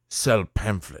to sell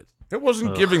pamphlets. It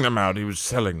wasn't giving them out, he was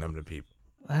selling them to people.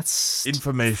 That's...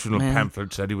 Informational Man.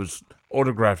 pamphlets that he was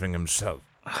autographing himself.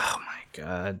 Oh my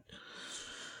god.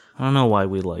 I don't know why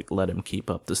we, let him keep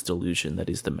up this delusion that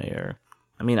he's the mayor.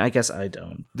 I mean, I guess I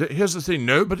don't. Here's the thing,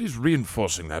 nobody's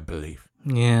reinforcing that belief.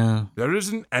 Yeah. There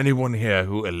isn't anyone here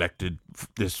who elected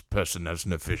this person as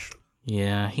an official.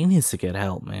 Yeah, he needs to get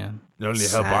help, man. The only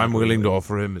help I'm willing to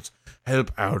offer him is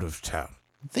help out of town.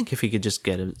 I think if he could just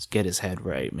get his head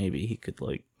right, maybe he could,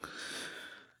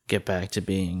 get back to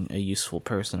being a useful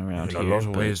person around In here. a lot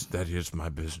of but- ways, that is my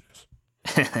business.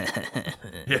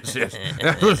 Yes.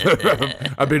 That was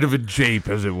a bit of a jape,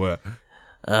 as it were.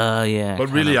 Yeah. But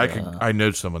kind really, of, I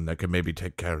know someone that can maybe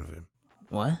take care of him.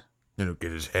 What?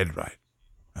 Get his head right,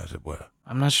 as it were.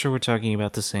 I'm not sure we're talking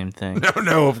about the same thing.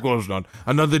 No, of course not.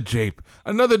 Another jape.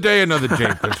 Another day, another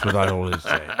jape. That's what I always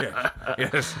say.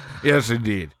 Yes,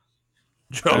 indeed.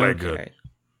 Jolly good. Okay.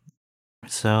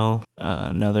 So,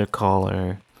 another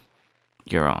caller.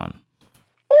 You're on.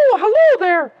 Oh, hello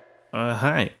there.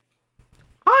 Hi.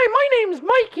 Hi, my name's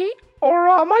Mikey,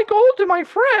 or Michael to my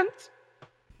friends.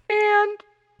 And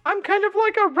I'm kind of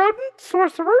like a rodent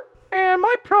sorcerer, and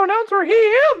my pronouns are he,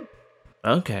 him.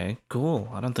 Okay, cool.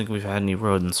 I don't think we've had any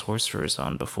rodent sorcerers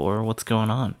on before. What's going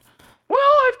on? Well,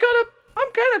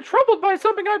 I'm kind of troubled by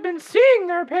something I've been seeing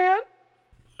there, Pan.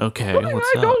 Okay, Something what's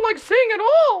I up? don't like seeing at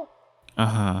all.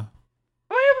 Uh-huh.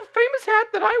 I have a famous hat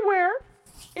that I wear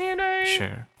in a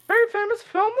Sure. very famous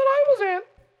film that I was in.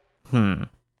 Hmm.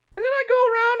 And then I go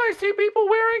around, I see people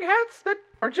wearing hats that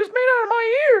are just made out of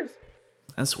my ears.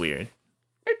 That's weird.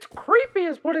 It's creepy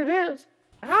is what it is.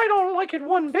 And I don't like it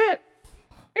one bit.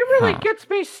 It really Huh. gets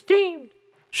me steamed.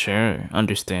 Sure, That's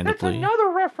understandably. another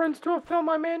reference to a film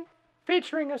I'm in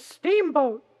featuring a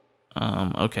steamboat.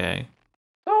 Okay.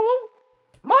 So,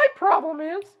 my problem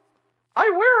is, I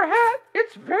wear a hat,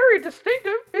 it's very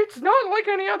distinctive, it's not like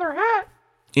any other hat,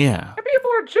 Yeah, and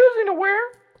people are choosing to wear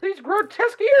these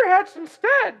grotesque ear hats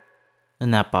instead.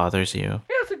 and that bothers you.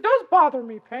 Yes, it does bother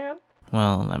me, Pan.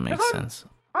 Well, that makes 'Cause sense.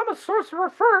 I'm a sorcerer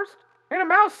first, and a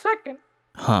mouse second.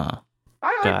 Huh.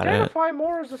 I Got it. identify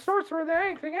more as a sorcerer than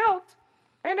anything else.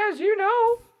 And as you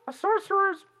know, a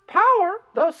sorcerer's power,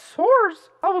 the source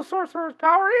of a sorcerer's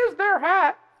power, is their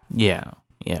hat. Yeah,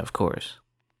 of course.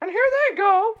 And here they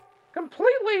go,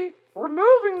 completely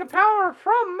removing the power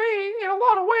from me in a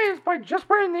lot of ways by just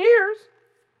wearing the ears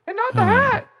and not the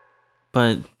hat.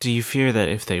 But do you fear that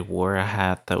if they wore a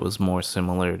hat that was more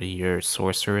similar to your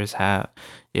sorcerer's hat,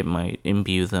 it might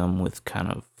imbue them with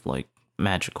kind of like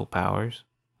magical powers?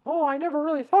 Oh, I never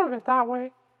really thought of it that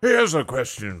way. Here's a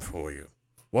question for you.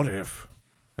 What if,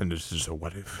 and this is a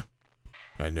what if,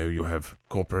 I know you have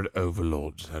corporate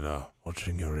overlords that are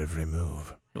watching your every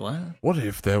move. What? What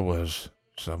if there was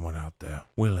someone out there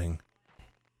willing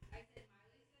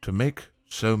to make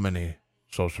so many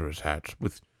sorcerer's hats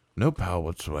with no power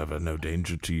whatsoever, no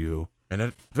danger to you, and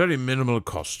at very minimal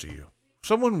cost to you?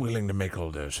 Someone willing to make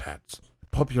all those hats,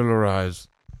 popularize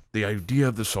the idea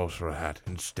of the sorcerer hat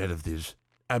instead of these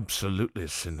absolutely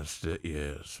sinister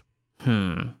ears.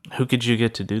 Who could you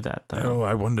get to do that, though? Oh,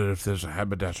 I wonder if there's a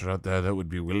haberdasher out there that would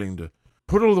be willing to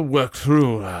put all the work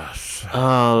through us.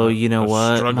 Oh, you know A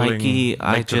what, struggling Mikey?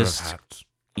 maker of hats.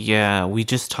 Yeah, we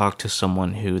just talked to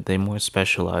someone who they more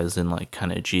specialize in like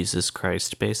kind of Jesus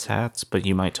Christ based hats, but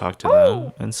you might talk to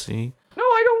them and see. No,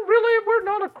 I don't really. We're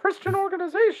not a Christian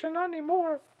organization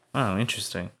anymore. Oh,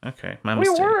 interesting. Okay, my We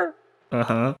mistake. were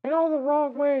Uh-huh. in all the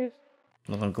wrong ways.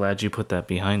 Well, I'm glad you put that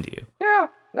behind you. Yeah,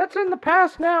 that's in the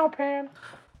past now, Pan.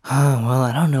 Well,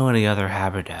 I don't know any other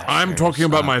haberdashers. I'm talking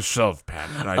about myself, Pat,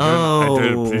 and I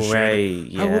don't appreciate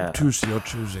right, how yeah. obtuse you're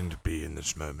choosing to be in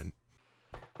this moment.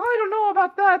 I don't know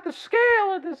about that. The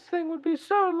scale of this thing would be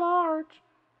so large.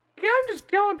 Yeah, I'm just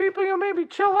telling people, maybe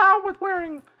chill out with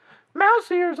wearing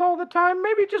mouse ears all the time.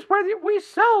 Maybe just we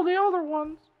sell the other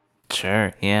ones.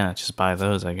 Sure, yeah, just buy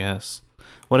those, I guess.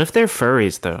 What if they're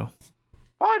furries, though?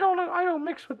 I don't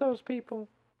mix with those people.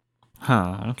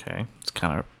 Huh, okay. It's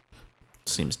kind of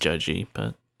seems judgy,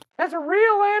 but... As a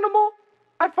real animal,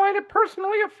 I find it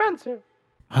personally offensive.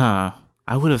 Huh.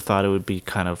 I would have thought it would be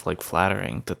kind of like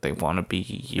flattering that they want to be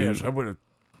you. Yes, I would have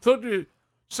thought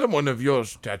someone of your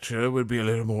stature would be a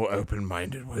little more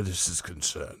open-minded where this is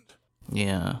concerned.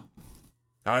 Yeah.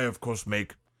 I, of course,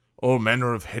 make all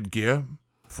manner of headgear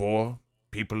for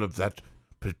people of that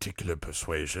particular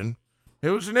persuasion. It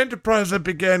was an enterprise that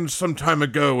began some time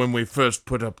ago when we first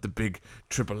put up the big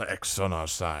triple X on our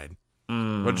side.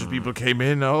 A bunch of people came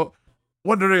in,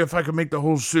 wondering if I could make the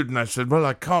whole suit, and I said, well,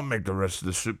 I can't make the rest of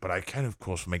the suit, but I can, of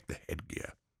course, make the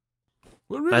headgear.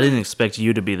 Well, really, I didn't expect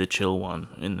you to be the chill one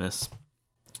in this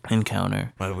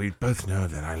encounter. Well, we both know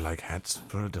that I like hats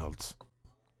for adults.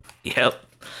 Yep.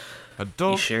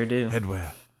 Adult You sure do.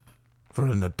 headwear for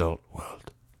an adult world.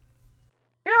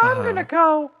 Yeah, I'm gonna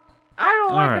go. I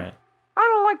don't like it. Alright. I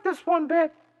don't like this one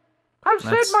bit. I've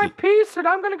said That's- my piece, and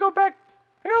I'm gonna go back.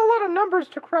 I got a lot of numbers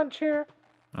to crunch here.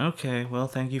 Okay, well,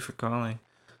 thank you for calling.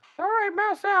 All right,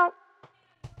 mouse out.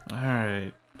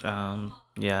 Alright.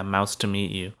 Yeah, mouse to meet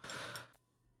you.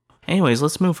 Anyways,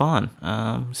 let's move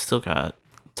on. Still got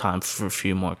time for a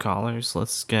few more callers.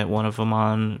 Let's get one of them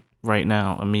on right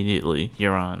now, immediately.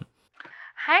 You're on.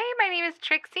 Hi, my name is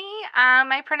Trixie.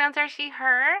 My pronouns are she,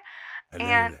 her. Hello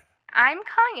And there. I'm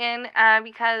calling in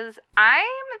because I'm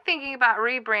thinking about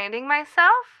rebranding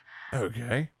myself.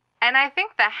 Okay. And I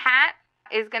think the hat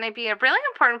is going to be a really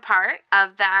important part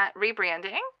of that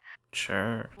rebranding.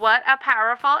 Sure. What a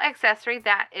powerful accessory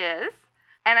that is.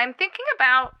 And I'm thinking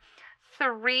about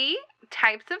 3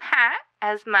 types of hat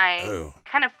as my Oh.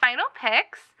 kind of final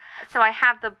picks. So I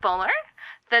have the bowler,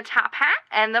 the top hat,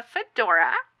 and the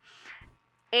fedora.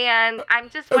 And I'm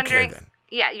just wondering, Okay, then.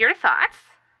 yeah, your thoughts?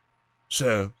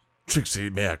 So, Trixie,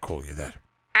 may I call you that?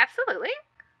 Absolutely.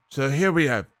 So here we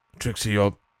have, Trixie,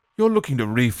 you're looking to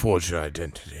reforge your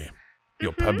identity,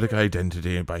 your public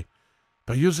identity by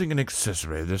using an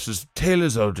accessory. This is tale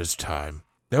as old as time.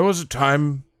 There was a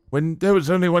time when there was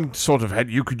only one sort of hat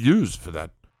you could use for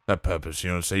that purpose.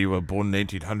 Say you were born in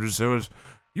the 1800s,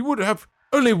 you would have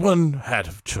only one hat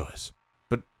of choice.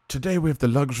 But today we have the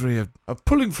luxury of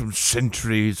pulling from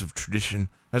centuries of tradition,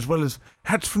 as well as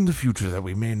hats from the future that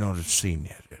we may not have seen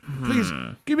yet. Please,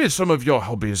 give me some of your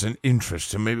hobbies and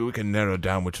interests, and maybe we can narrow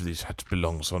down which of these hats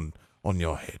belongs on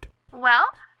your head. Well,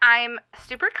 I'm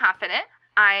super confident.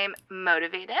 I'm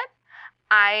motivated.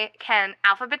 I can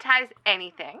alphabetize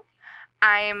anything.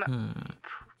 I'm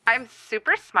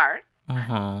super smart.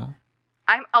 Uh-huh.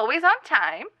 I'm always on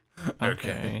time.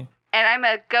 Okay. And I'm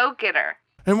a go-getter.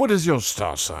 And what is your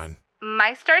star sign?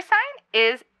 My star sign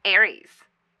is Aries.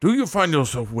 Do you find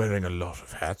yourself wearing a lot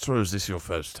of hats, or is this your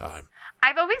first time?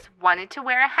 I've always wanted to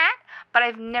wear a hat, but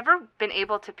I've never been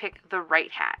able to pick the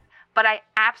right hat. But I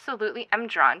absolutely am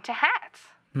drawn to hats.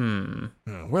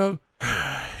 Well,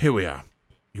 here we are.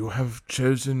 You have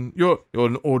chosen. You're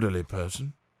an orderly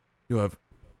person. You're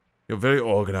very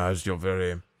organized. You're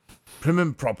very prim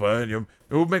and proper, and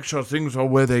you'll make sure things are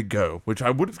where they go, which I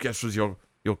would have guessed was your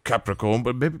Capricorn,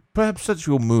 but perhaps that's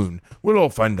your moon. We'll all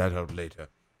find that out later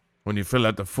when you fill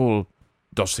out the full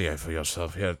dossier for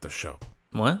yourself here at the show.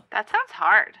 What? That sounds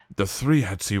hard. The 3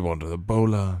 hats you wanted: the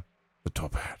bowler, the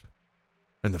top hat,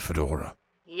 and the fedora.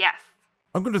 Yes.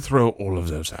 I'm going to throw all of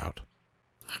those out.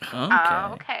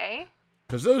 Okay.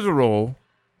 Because those are all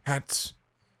hats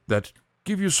that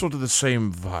give you sort of the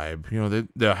same vibe. You know,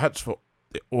 they're hats for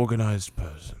the organized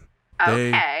person. They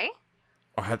Okay.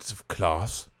 are hats of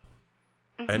class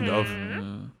and of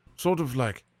sort of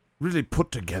like really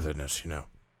put togetherness, you know.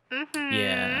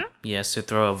 Yeah. Yes, to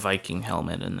throw a Viking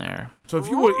helmet in there. So if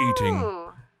you were eating,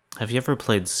 Ooh, Have you ever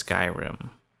played Skyrim?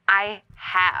 I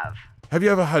have. have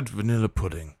you ever had vanilla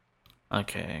pudding?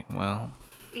 Okay, well,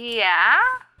 Yeah?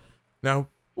 Now,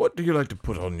 what do you like to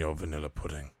put on your vanilla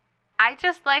pudding? I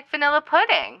just like vanilla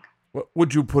pudding.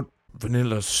 Would you put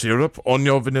vanilla syrup on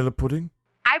your vanilla pudding?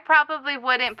 I probably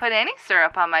wouldn't put any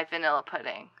syrup on my vanilla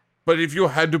pudding. But if you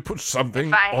had to put something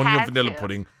If I on your had vanilla to.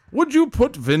 pudding, would you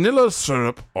put vanilla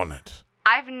syrup on it?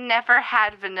 I've never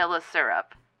had vanilla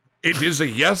syrup. It is a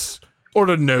yes or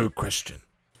a no question.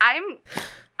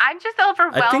 I'm just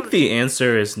overwhelmed. I think the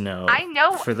answer is no. I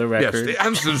know. For the Yes, record. the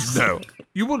answer is no.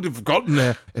 You would have gotten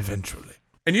there eventually.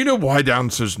 And you know why the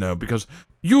answer is no? Because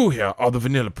you here are the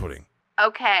vanilla pudding.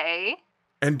 Okay.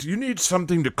 And you need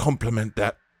something to complement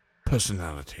that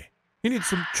personality. You need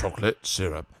some chocolate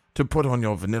syrup to put on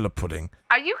your vanilla pudding.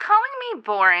 Are you calling me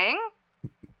boring?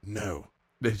 No.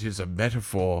 It is a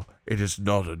metaphor. It is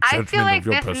not a I judgment feel like of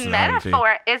your this personality.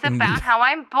 metaphor is about Indeed. how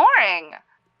I'm boring.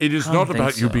 It is I not don't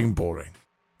about think you so. being boring.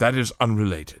 That is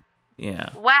unrelated. Yeah.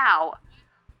 Wow.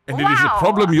 And it is a Wow.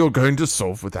 problem you're going to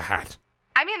solve with the hat.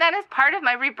 I mean, that is part of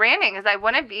my rebranding is I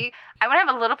want to have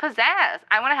a little pizzazz.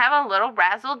 I want to have a little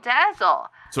razzle dazzle.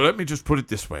 So let me just put it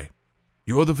this way.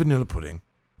 You're the vanilla pudding.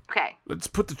 Okay. Let's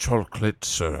put the chocolate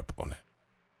syrup on it.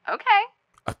 Okay.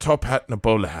 A top hat and a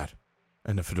bowler hat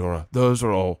and a fedora. Those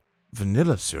are all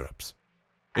vanilla syrups.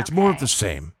 It's more of the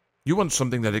same. You want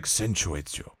something that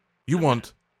accentuates you. You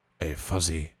want a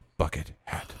fuzzy bucket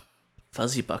hat.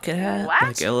 Fuzzy bucket hat? What?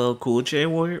 Like LL Cool J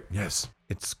wore? Yes,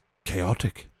 it's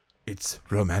chaotic. It's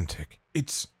romantic.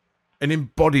 It's an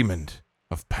embodiment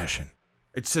of passion.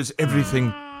 It says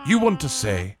everything you want to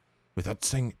say without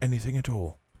saying anything at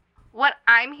all. What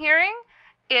I'm hearing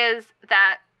is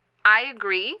that I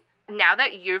agree. Now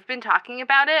that you've been talking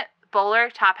about it, bowler,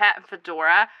 top hat, and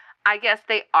fedora, I guess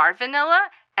they are vanilla,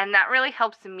 and that really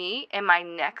helps me in my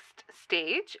next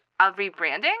stage of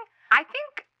rebranding. I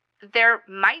think there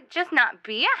might just not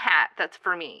be a hat that's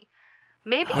for me.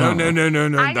 Maybe No.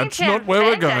 I That's need to not where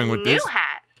we're invent going a with new this.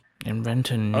 hat. Invent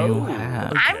a new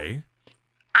hat. Okay.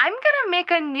 I'm gonna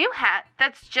make a new hat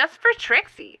that's just for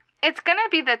Trixie. It's gonna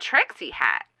be the Trixie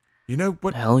hat. You know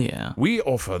what? Hell yeah. We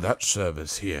offer that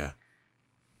service here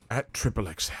at Triple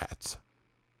X Hats.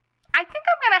 I think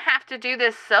I'm gonna have to do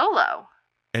this solo.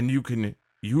 And you can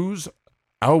use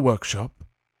our workshop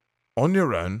on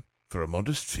your own for a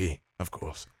modest fee, of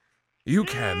course. You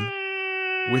can,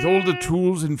 with all the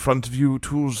tools in front of you,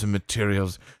 tools and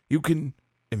materials, you can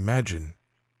imagine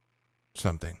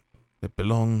something that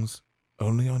belongs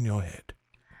only on your head.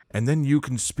 And then you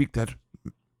can speak that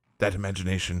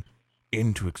imagination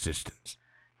into existence.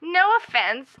 No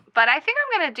offense, but I think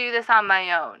I'm gonna do this on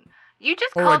my own. You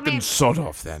just All right, called me then sod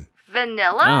off then.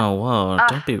 vanilla? Oh, whoa,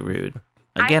 don't be rude.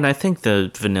 Again, I think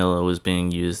the vanilla was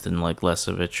being used in like less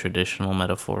of a traditional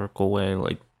metaphorical way.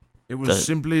 Like, It was The-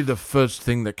 simply the first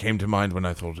thing that came to mind when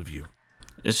I thought of you.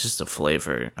 it's just a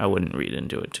flavor. I wouldn't read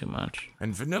into it too much.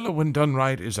 And vanilla, when done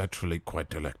right, is actually quite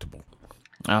delectable.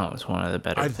 Oh, it's one of the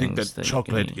better I things think that you can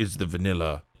chocolate eat. is the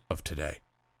vanilla of today.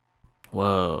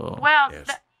 Whoa. Well, Yes.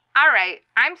 all right.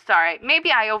 I'm sorry.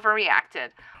 Maybe I overreacted.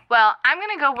 Well, I'm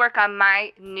gonna go work on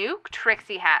my new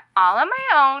Trixie hat all on my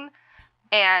own.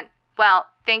 And well,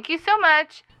 thank you so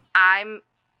much. I'm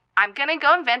gonna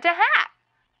go invent a hat.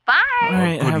 Bye. All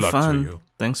right, good have luck to fun. you.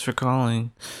 Thanks for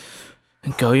calling.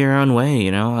 And go your own way,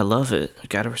 you know? I love it. I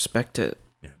gotta respect it.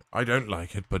 Yeah, I don't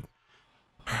like it, but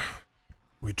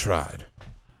we tried.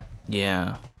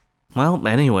 Yeah. Well,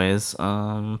 anyways,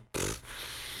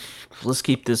 let's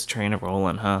keep this train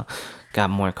rolling, huh? Got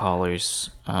more callers.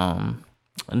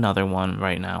 Another one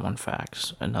right now, in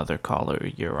fact. Another caller,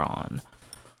 you're on.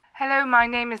 Hello, my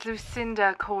name is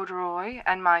Lucinda Corduroy,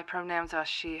 and my pronouns are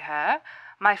she, her.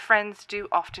 My friends do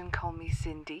often call me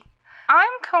Cindy. I'm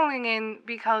calling in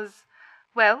because,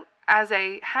 well, as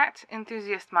a hat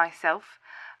enthusiast myself,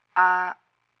 I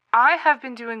have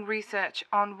been doing research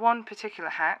on one particular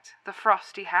hat, the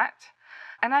Frosty hat,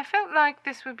 and I felt like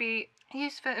this would be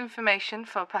useful information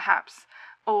for perhaps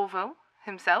Orville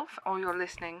himself or your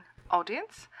listening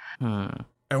audience. And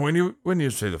when you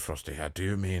say the frosty hat, do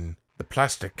you mean the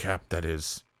plastic cap that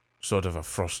is sort of a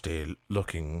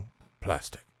frosty-looking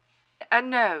plastic?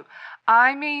 No,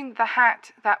 I mean the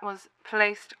hat that was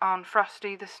placed on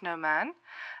Frosty the Snowman,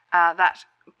 that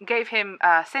gave him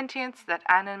sentience, that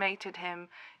animated him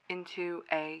into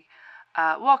a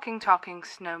walking, talking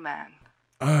snowman.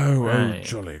 Oh, Right.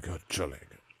 jolly good, jolly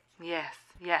good. Yes,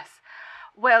 yes.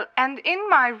 Well, and in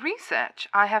my research,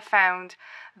 I have found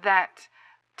that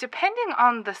depending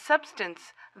on the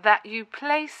substance that you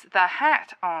place the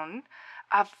hat on,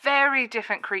 a very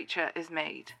different creature is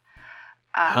made.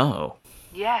 Oh.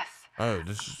 Yes, Oh,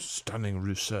 this is stunning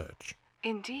research.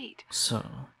 indeed. So,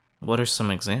 what are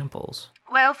some examples?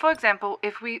 Well, for example,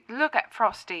 if we look at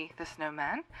Frosty the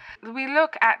Snowman, we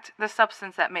look at the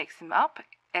substance that makes him up.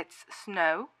 It's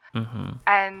snow. Mm-hmm.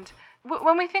 And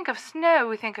when we think of snow,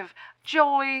 we think of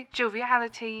joy,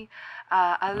 joviality,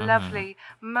 a lovely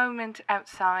moment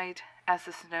outside as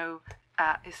the snow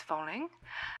is falling.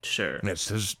 Sure. Yes,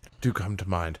 those do come to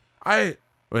mind.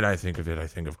 When I think of it, I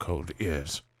think of cold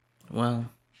ears. Well,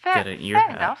 Fair, get it, your fair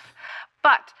hat. enough.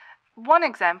 But one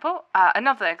example,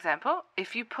 another example,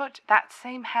 if you put that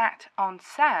same hat on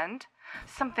sand,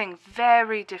 something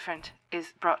very different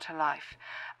is brought to life.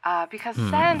 Because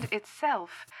sand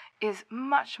itself is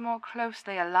much more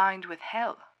closely aligned with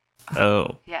hell.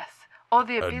 Oh. Yes. Or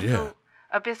the Oh, dear.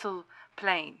 abyssal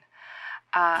plane.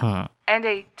 Huh. And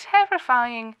a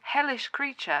terrifying, hellish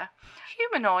creature,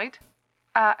 humanoid,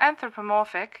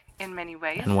 anthropomorphic in many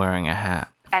ways, And wearing a hat.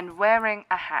 and wearing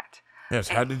a hat. Yes,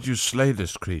 how did you slay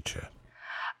this creature?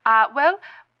 Well,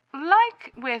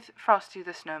 like with Frosty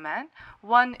the Snowman,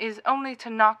 one is only to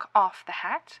knock off the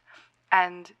hat,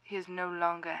 and he is no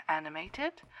longer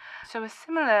animated. So a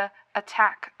similar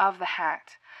attack of the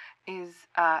hat is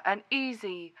an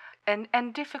easy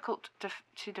and difficult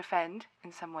to defend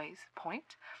in some ways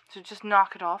point. So just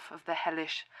knock it off of the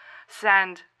hellish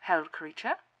sand-held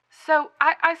creature. So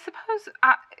I suppose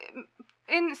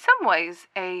in some ways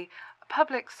a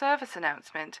public service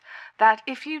announcement that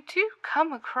if you do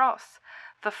come across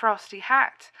the Frosty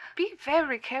hat, be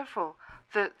very careful.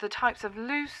 The types of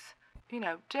loose,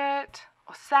 dirt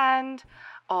or sand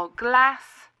or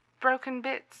glass, broken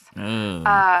bits.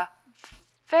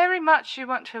 Very much you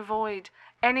want to avoid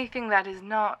anything that is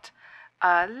not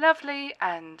lovely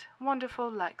and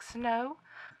wonderful like snow.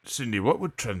 Cindy, what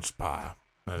would transpire?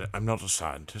 I'm not a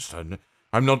scientist.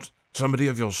 I'm not somebody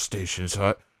of your station,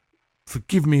 so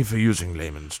forgive me for using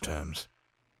layman's terms.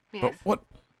 Yes. But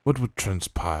what would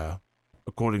transpire,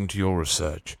 according to your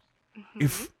research,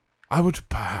 if I were to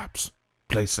perhaps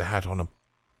place the hat on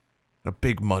a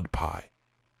big mud pie?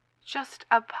 Just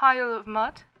a pile of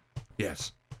mud?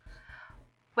 Yes.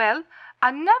 Well,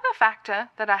 another factor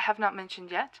that I have not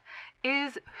mentioned yet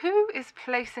is who is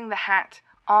placing the hat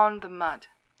on the mud.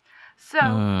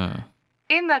 So,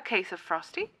 in the case of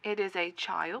Frosty, it is a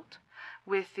child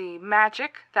with the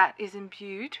magic that is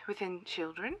imbued within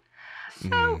children.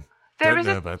 So, there Don't is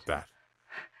know about that.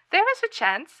 there is a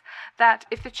chance that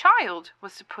if the child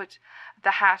was to put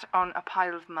the hat on a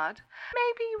pile of mud,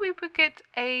 maybe we would get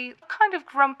a kind of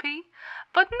grumpy,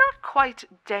 but not quite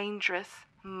dangerous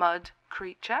mud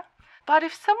creature. But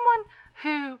if someone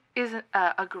who is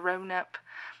a grown-up,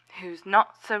 who's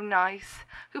not so nice,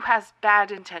 who has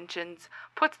bad intentions,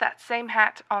 puts that same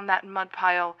hat on that mud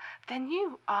pile, then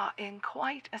you are in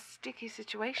quite a sticky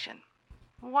situation.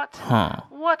 What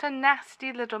a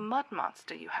nasty little mud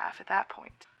monster you have at that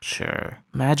point. Sure.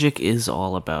 Magic is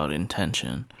all about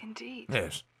intention. Indeed.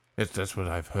 Yes, that's what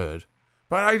I've heard.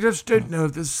 But I just don't know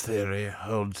if this theory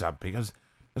holds up, because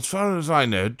as far as I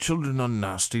know, children are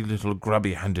nasty little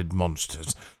grubby-handed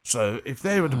monsters. So if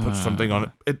they were to put something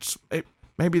on it,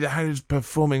 maybe the hat is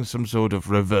performing some sort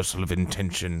of reversal of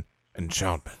intention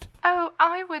enchantment. Oh,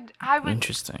 I would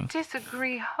Interesting.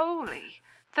 disagree wholly.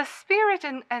 The spirit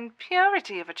and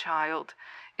purity of a child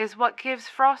is what gives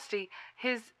Frosty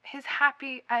his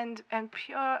happy and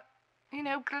pure,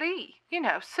 glee.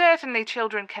 Certainly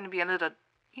children can be a little,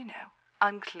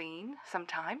 unclean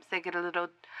sometimes. They get a little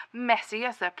messy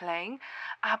as they're playing.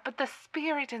 But the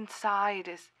spirit inside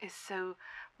is so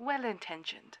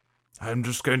well-intentioned. I'm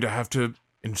just going to have to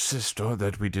insist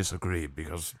that we disagree,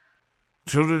 because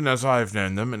children as I've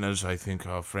known them, and as I think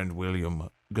our friend William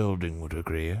Golding would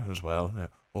agree as well, the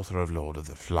author of Lord of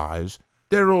the Flies,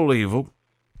 they're all evil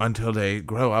until they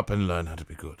grow up and learn how to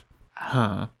be good.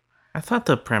 Huh. I thought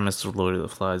the premise of Lord of the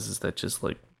Flies is that just,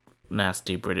 like,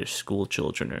 nasty British school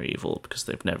children are evil because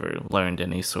they've never learned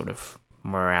any sort of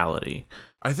morality.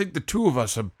 I think the two of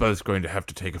us are both going to have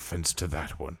to take offense to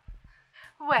that one.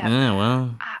 Well, Yeah,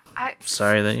 well, I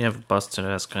sorry that you have a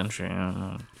busted-ass country. I don't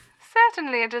know.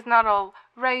 certainly it is not all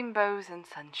rainbows and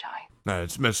sunshine. No,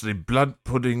 it's mostly blood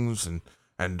puddings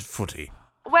and footy.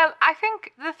 Well, I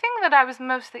think the thing that I was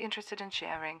mostly interested in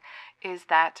sharing is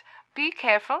that be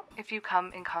careful if you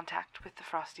come in contact with the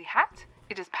frosty hat.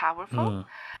 It is powerful.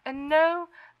 And know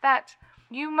that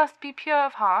you must be pure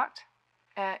of heart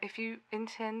if you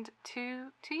intend to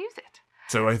use it.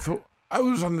 So I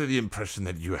was under the impression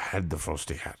that you had the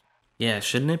frosty hat. Yeah,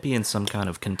 shouldn't it be in some kind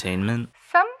of containment?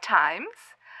 Sometimes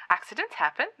accidents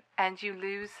happen and you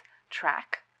lose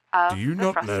track of Do you the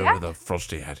not frosty know hat. where the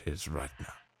frosty hat is right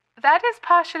now? That is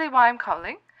partially why I'm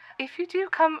calling. If you do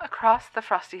come across the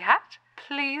frosty hat,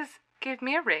 please give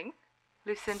me a ring,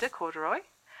 Lucinda Corduroy.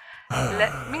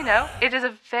 Let me know. It is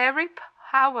a very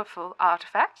powerful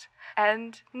artifact,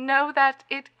 and know that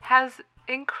it has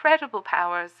incredible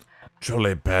powers.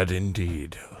 Jolly bad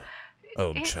indeed,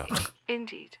 old chap.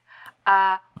 Indeed.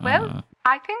 Well,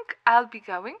 I think I'll be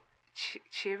going.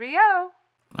 Cheerio.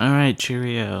 All right,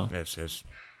 cheerio. Yes.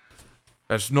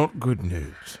 That's not good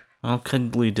news. Well,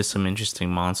 could lead to some interesting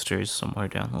monsters somewhere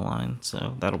down the line,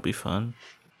 so that'll be fun.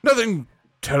 Nothing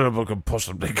terrible could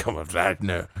possibly come of that,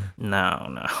 no.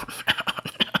 No.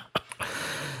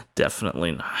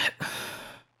 Definitely not.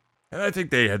 And I think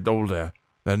they had all their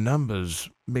numbers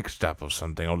mixed up or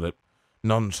something, all that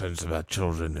nonsense about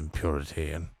children and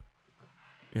purity and,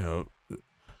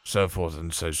 so forth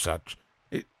and so such.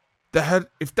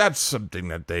 If that's something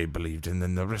that they believed in,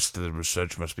 then the rest of the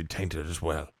research must be tainted as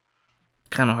well.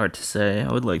 Kind of hard to say.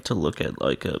 I would like to look at,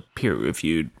 like, a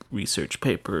peer-reviewed research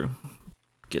paper,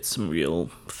 get some real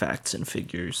facts and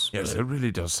figures. Yes, but it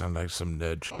really does sound like some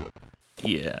nerd shit.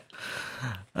 yeah.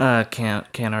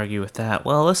 Can't argue with that.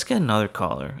 Well, let's get another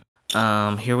caller.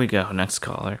 Here we go. Next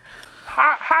caller.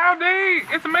 Howdy,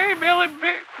 it's me, Billy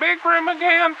Bigbrim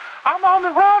again. I'm on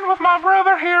the run with my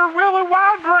brother here, Willie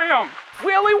Widebrim.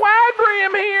 Willie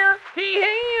Widebrim here.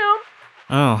 Him.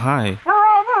 Oh, hi. We're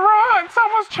on the run.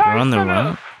 Someone's chasing You're on the run?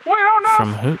 us. We don't know.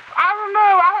 From who? I don't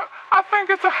know. I think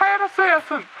it's a hat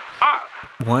assassin.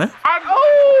 What?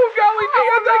 Oh, golly,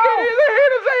 they're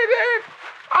here to say that.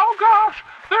 Oh gosh,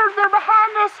 they're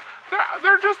behind us.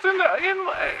 They're just in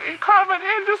kind of an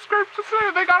indescript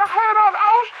pursuit. They got a hat on.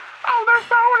 Oh, they're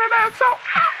throwing it at so.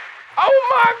 Oh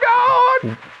my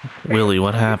God! Willie,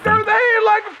 what Threw happened? the head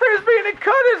like a frisbee and it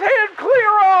cut his head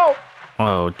clear off.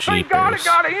 Oh, Thank God it jeepers.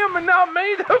 got him and not me,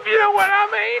 if you know what I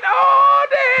mean. Oh,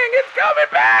 dang, it's coming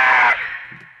back!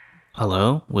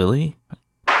 Hello, Willie?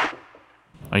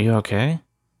 Are you okay?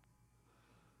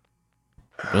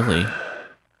 Willie?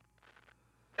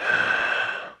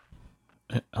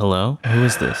 Hello? Who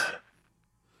is this?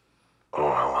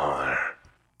 Oh, hello there.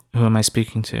 Who am I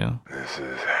speaking to? This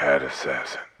is Hat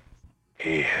Assassin.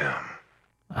 Him.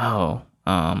 Oh,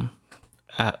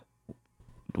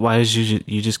 why did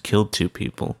you just killed two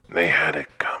people? They had it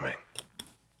coming.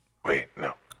 Wait,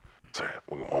 no. Sorry,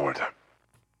 one more time.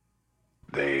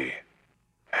 They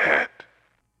had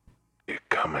it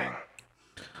coming.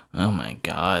 Oh my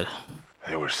God.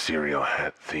 They were serial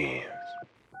hat thieves.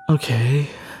 Okay.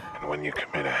 And when you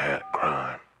commit a hat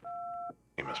crime,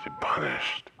 you must be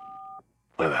punished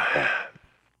with a hat.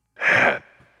 Hat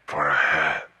for a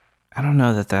hat. I don't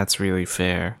know that that's really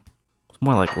fair. It's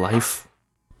more like life.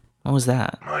 What was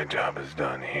that? My job is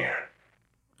done here.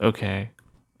 Okay.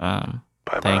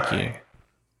 Bye-bye. Thank you.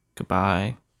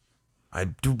 Goodbye. I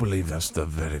do believe that's the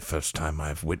very first time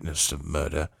I've witnessed a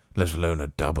murder, let alone a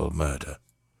double murder.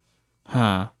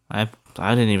 Huh. I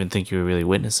didn't even think you were really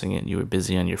witnessing it. You were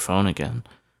busy on your phone again.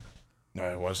 No,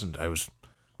 I wasn't. No,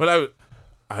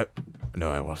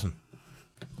 I wasn't.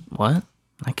 What?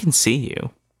 I can see you.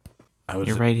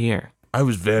 You're right here. I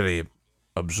was very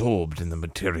absorbed in the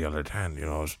material at hand,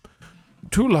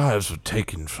 Two lives were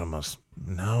taken from us.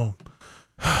 Now,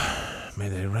 may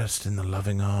they rest in the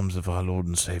loving arms of our Lord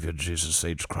and Savior Jesus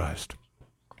H. Christ.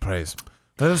 Praise.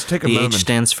 Let us take a The moment. H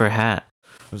stands for hat.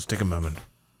 Let's take a moment.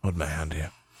 Hold my hand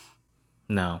here.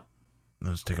 No.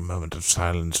 Let's take a moment of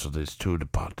silence for these two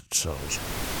departed souls.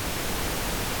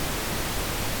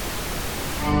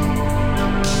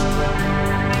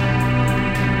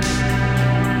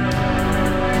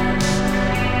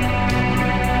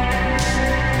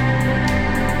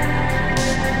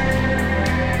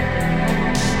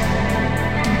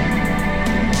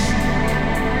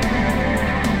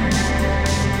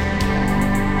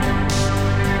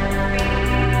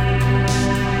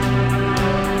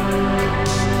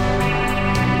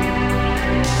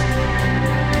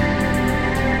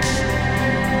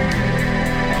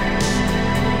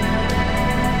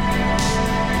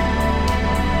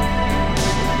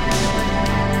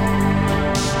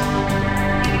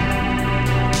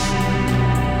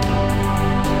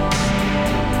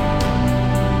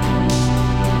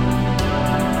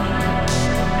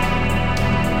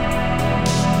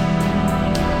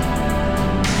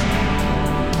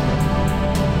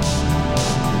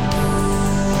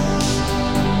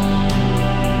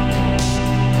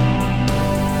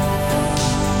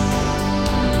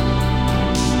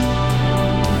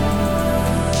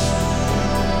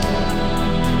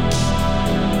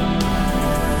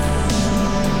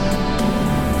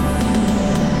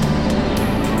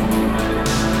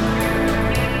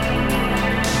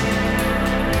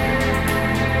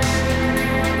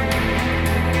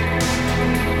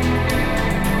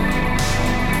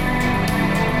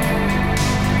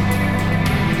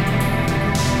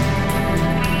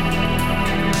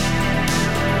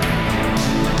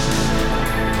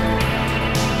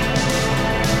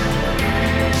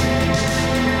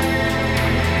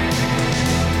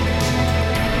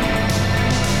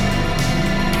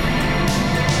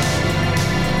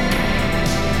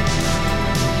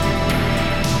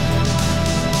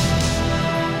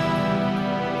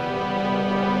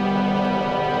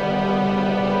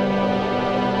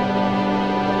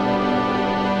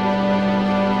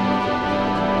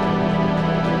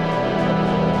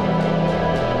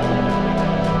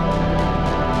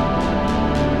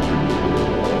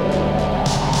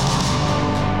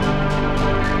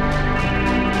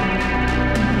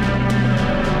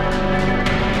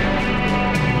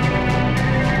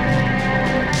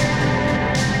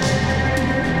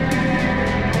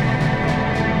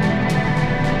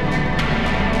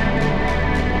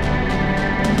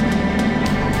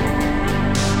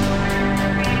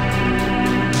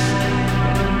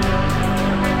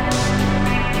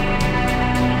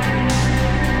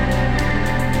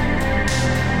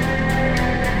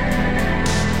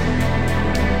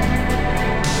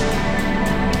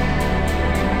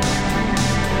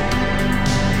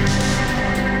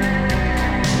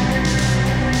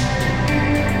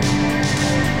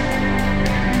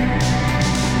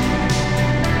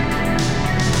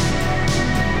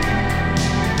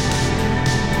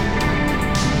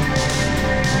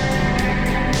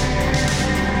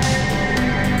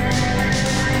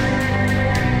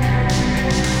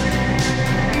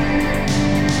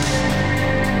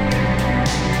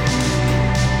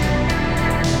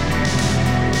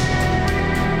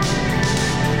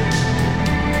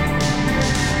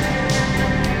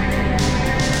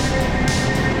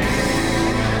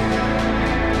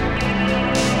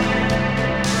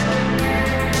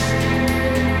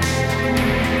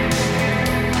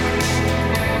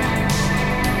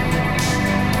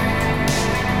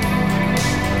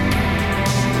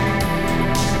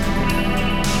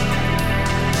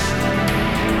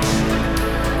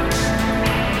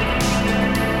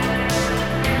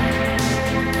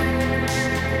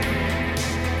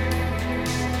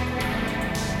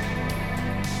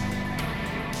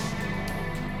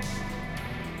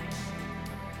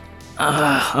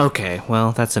 Okay,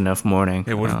 well, that's enough mourning.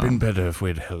 It would have been better if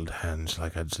we'd held hands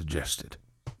like I'd suggested.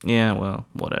 Yeah, well,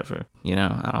 whatever.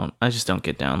 I just don't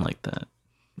get down like that.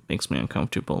 It makes me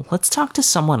uncomfortable. Let's talk to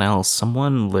someone else,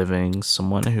 someone living,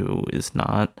 someone who is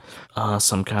not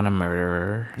some kind of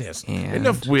murderer. Yes, and...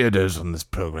 enough weirdos on this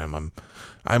program.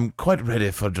 I'm quite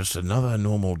ready for just another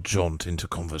normal jaunt into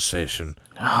conversation.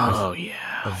 Oh,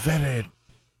 yeah. A very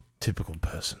typical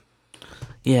person.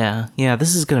 Yeah,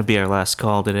 this is going to be our last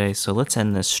call today, so let's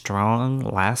end this strong.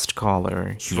 Last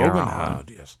caller. Strong and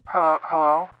hard, yes.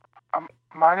 Hello.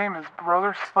 My name is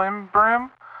Brother Slim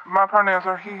Brim. My pronouns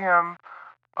are he, him.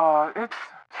 It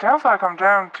sounds like I'm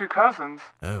down 2 cousins.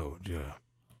 Oh, dear.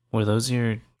 Were those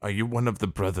your... Are you one of the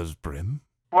brothers Brim?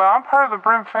 Well, I'm part of the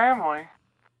Brim family.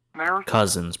 They were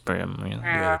cousins Brim, really.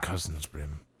 Yeah, cousins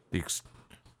Brim.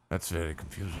 That's very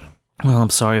confusing. Well,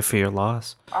 I'm sorry for your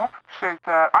loss. I appreciate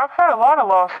that. I've had a lot of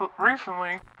loss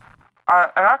recently, and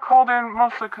I called in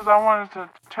mostly because I wanted to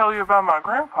tell you about my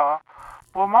grandpa.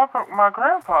 Well, my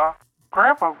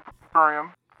Grandpa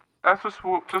Brim, that's just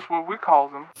what we call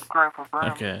him, Grandpa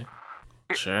Brim. Okay,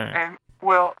 sure. And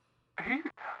well,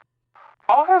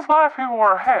 all his life he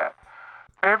wore a hat,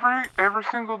 every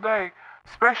single day,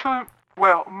 especially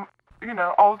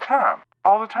all the time.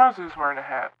 All the times he was wearing a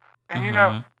hat, and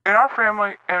in our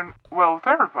family, and well, with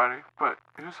everybody, but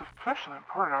it was especially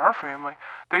important in our family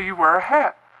that you wear a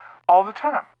hat all the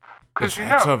time. Because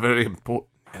hats are very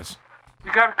important, yes.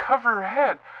 You gotta cover your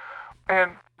head.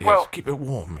 And, yes, keep it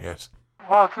warm, yes.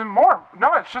 Well, it's warm.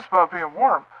 No, it's just about being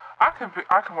warm. I can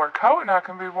wear a coat and I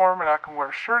can be warm, and I can wear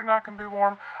a shirt and I can be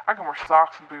warm. I can wear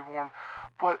socks and be warm.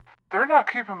 But they're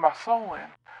not keeping my soul in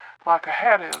like a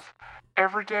hat is.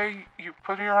 Every day you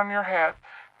put it on your hat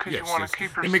because you want to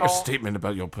keep your soul. You make a statement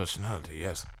about your personality,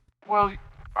 yes. Well,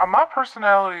 my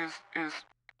personality is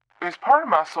part of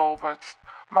my soul, but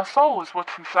my soul is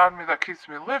what's inside me that keeps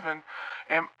me living.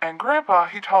 And Grandpa,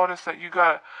 he taught us that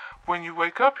when you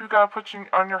wake up, you gotta put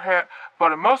on your hat.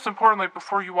 But most importantly,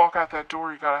 before you walk out that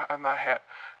door, you gotta have that hat.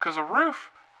 Because a roof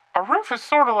is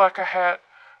sort of like a hat,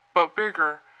 but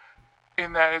bigger,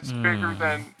 in that it's bigger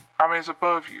than. It's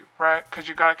above you, right? Because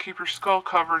you got to keep your skull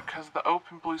covered because the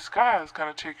open blue sky is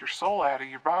going to take your soul out of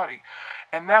your body.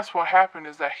 And that's what happened,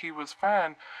 is that he was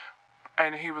fine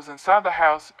and he was inside the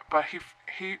house, but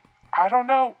I don't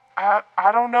know.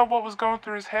 I don't know what was going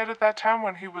through his head at that time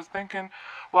when he was thinking,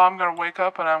 well, I'm going to wake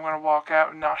up and I'm going to walk out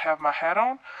and not have my hat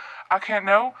on. I can't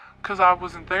know because I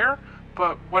wasn't there.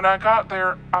 But when I got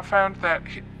there, I found that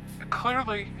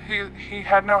clearly he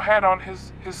had no hat on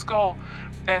his skull.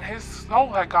 And his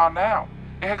soul had gone out.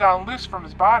 It had gone loose from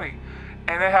his body.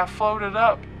 And it had floated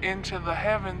up into the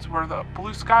heavens where the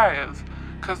blue sky is.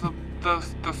 Because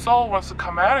the soul wants to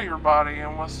come out of your body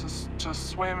and wants to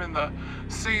swim in the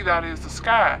sea that is the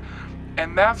sky.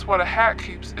 And that's what a hat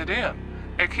keeps it in.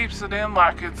 It keeps it in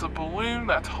like it's a balloon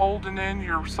that's holding in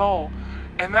your soul.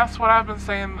 And that's what I've been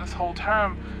saying this whole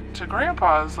time to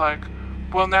Grandpa, is like,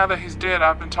 well, now that he's dead,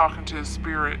 I've been talking to his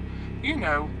spirit.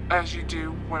 As you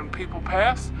do when people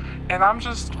pass, and I'm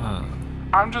just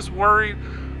worried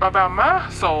about my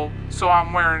soul, so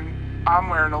I'm wearing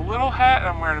a little hat and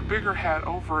I'm wearing a bigger hat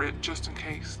over it just in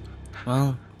case.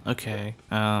 Well, okay.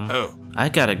 I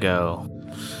gotta go.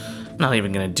 Not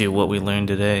even gonna do what we learned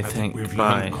today. I think we've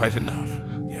learned quite enough.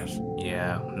 Yes.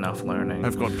 Yeah, enough learning.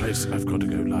 I've got to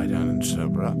go lie down and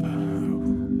sober up.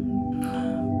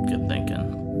 Good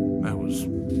thinking. That was.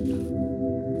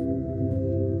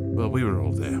 Well, we were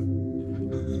all there.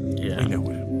 Yeah. We know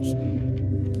what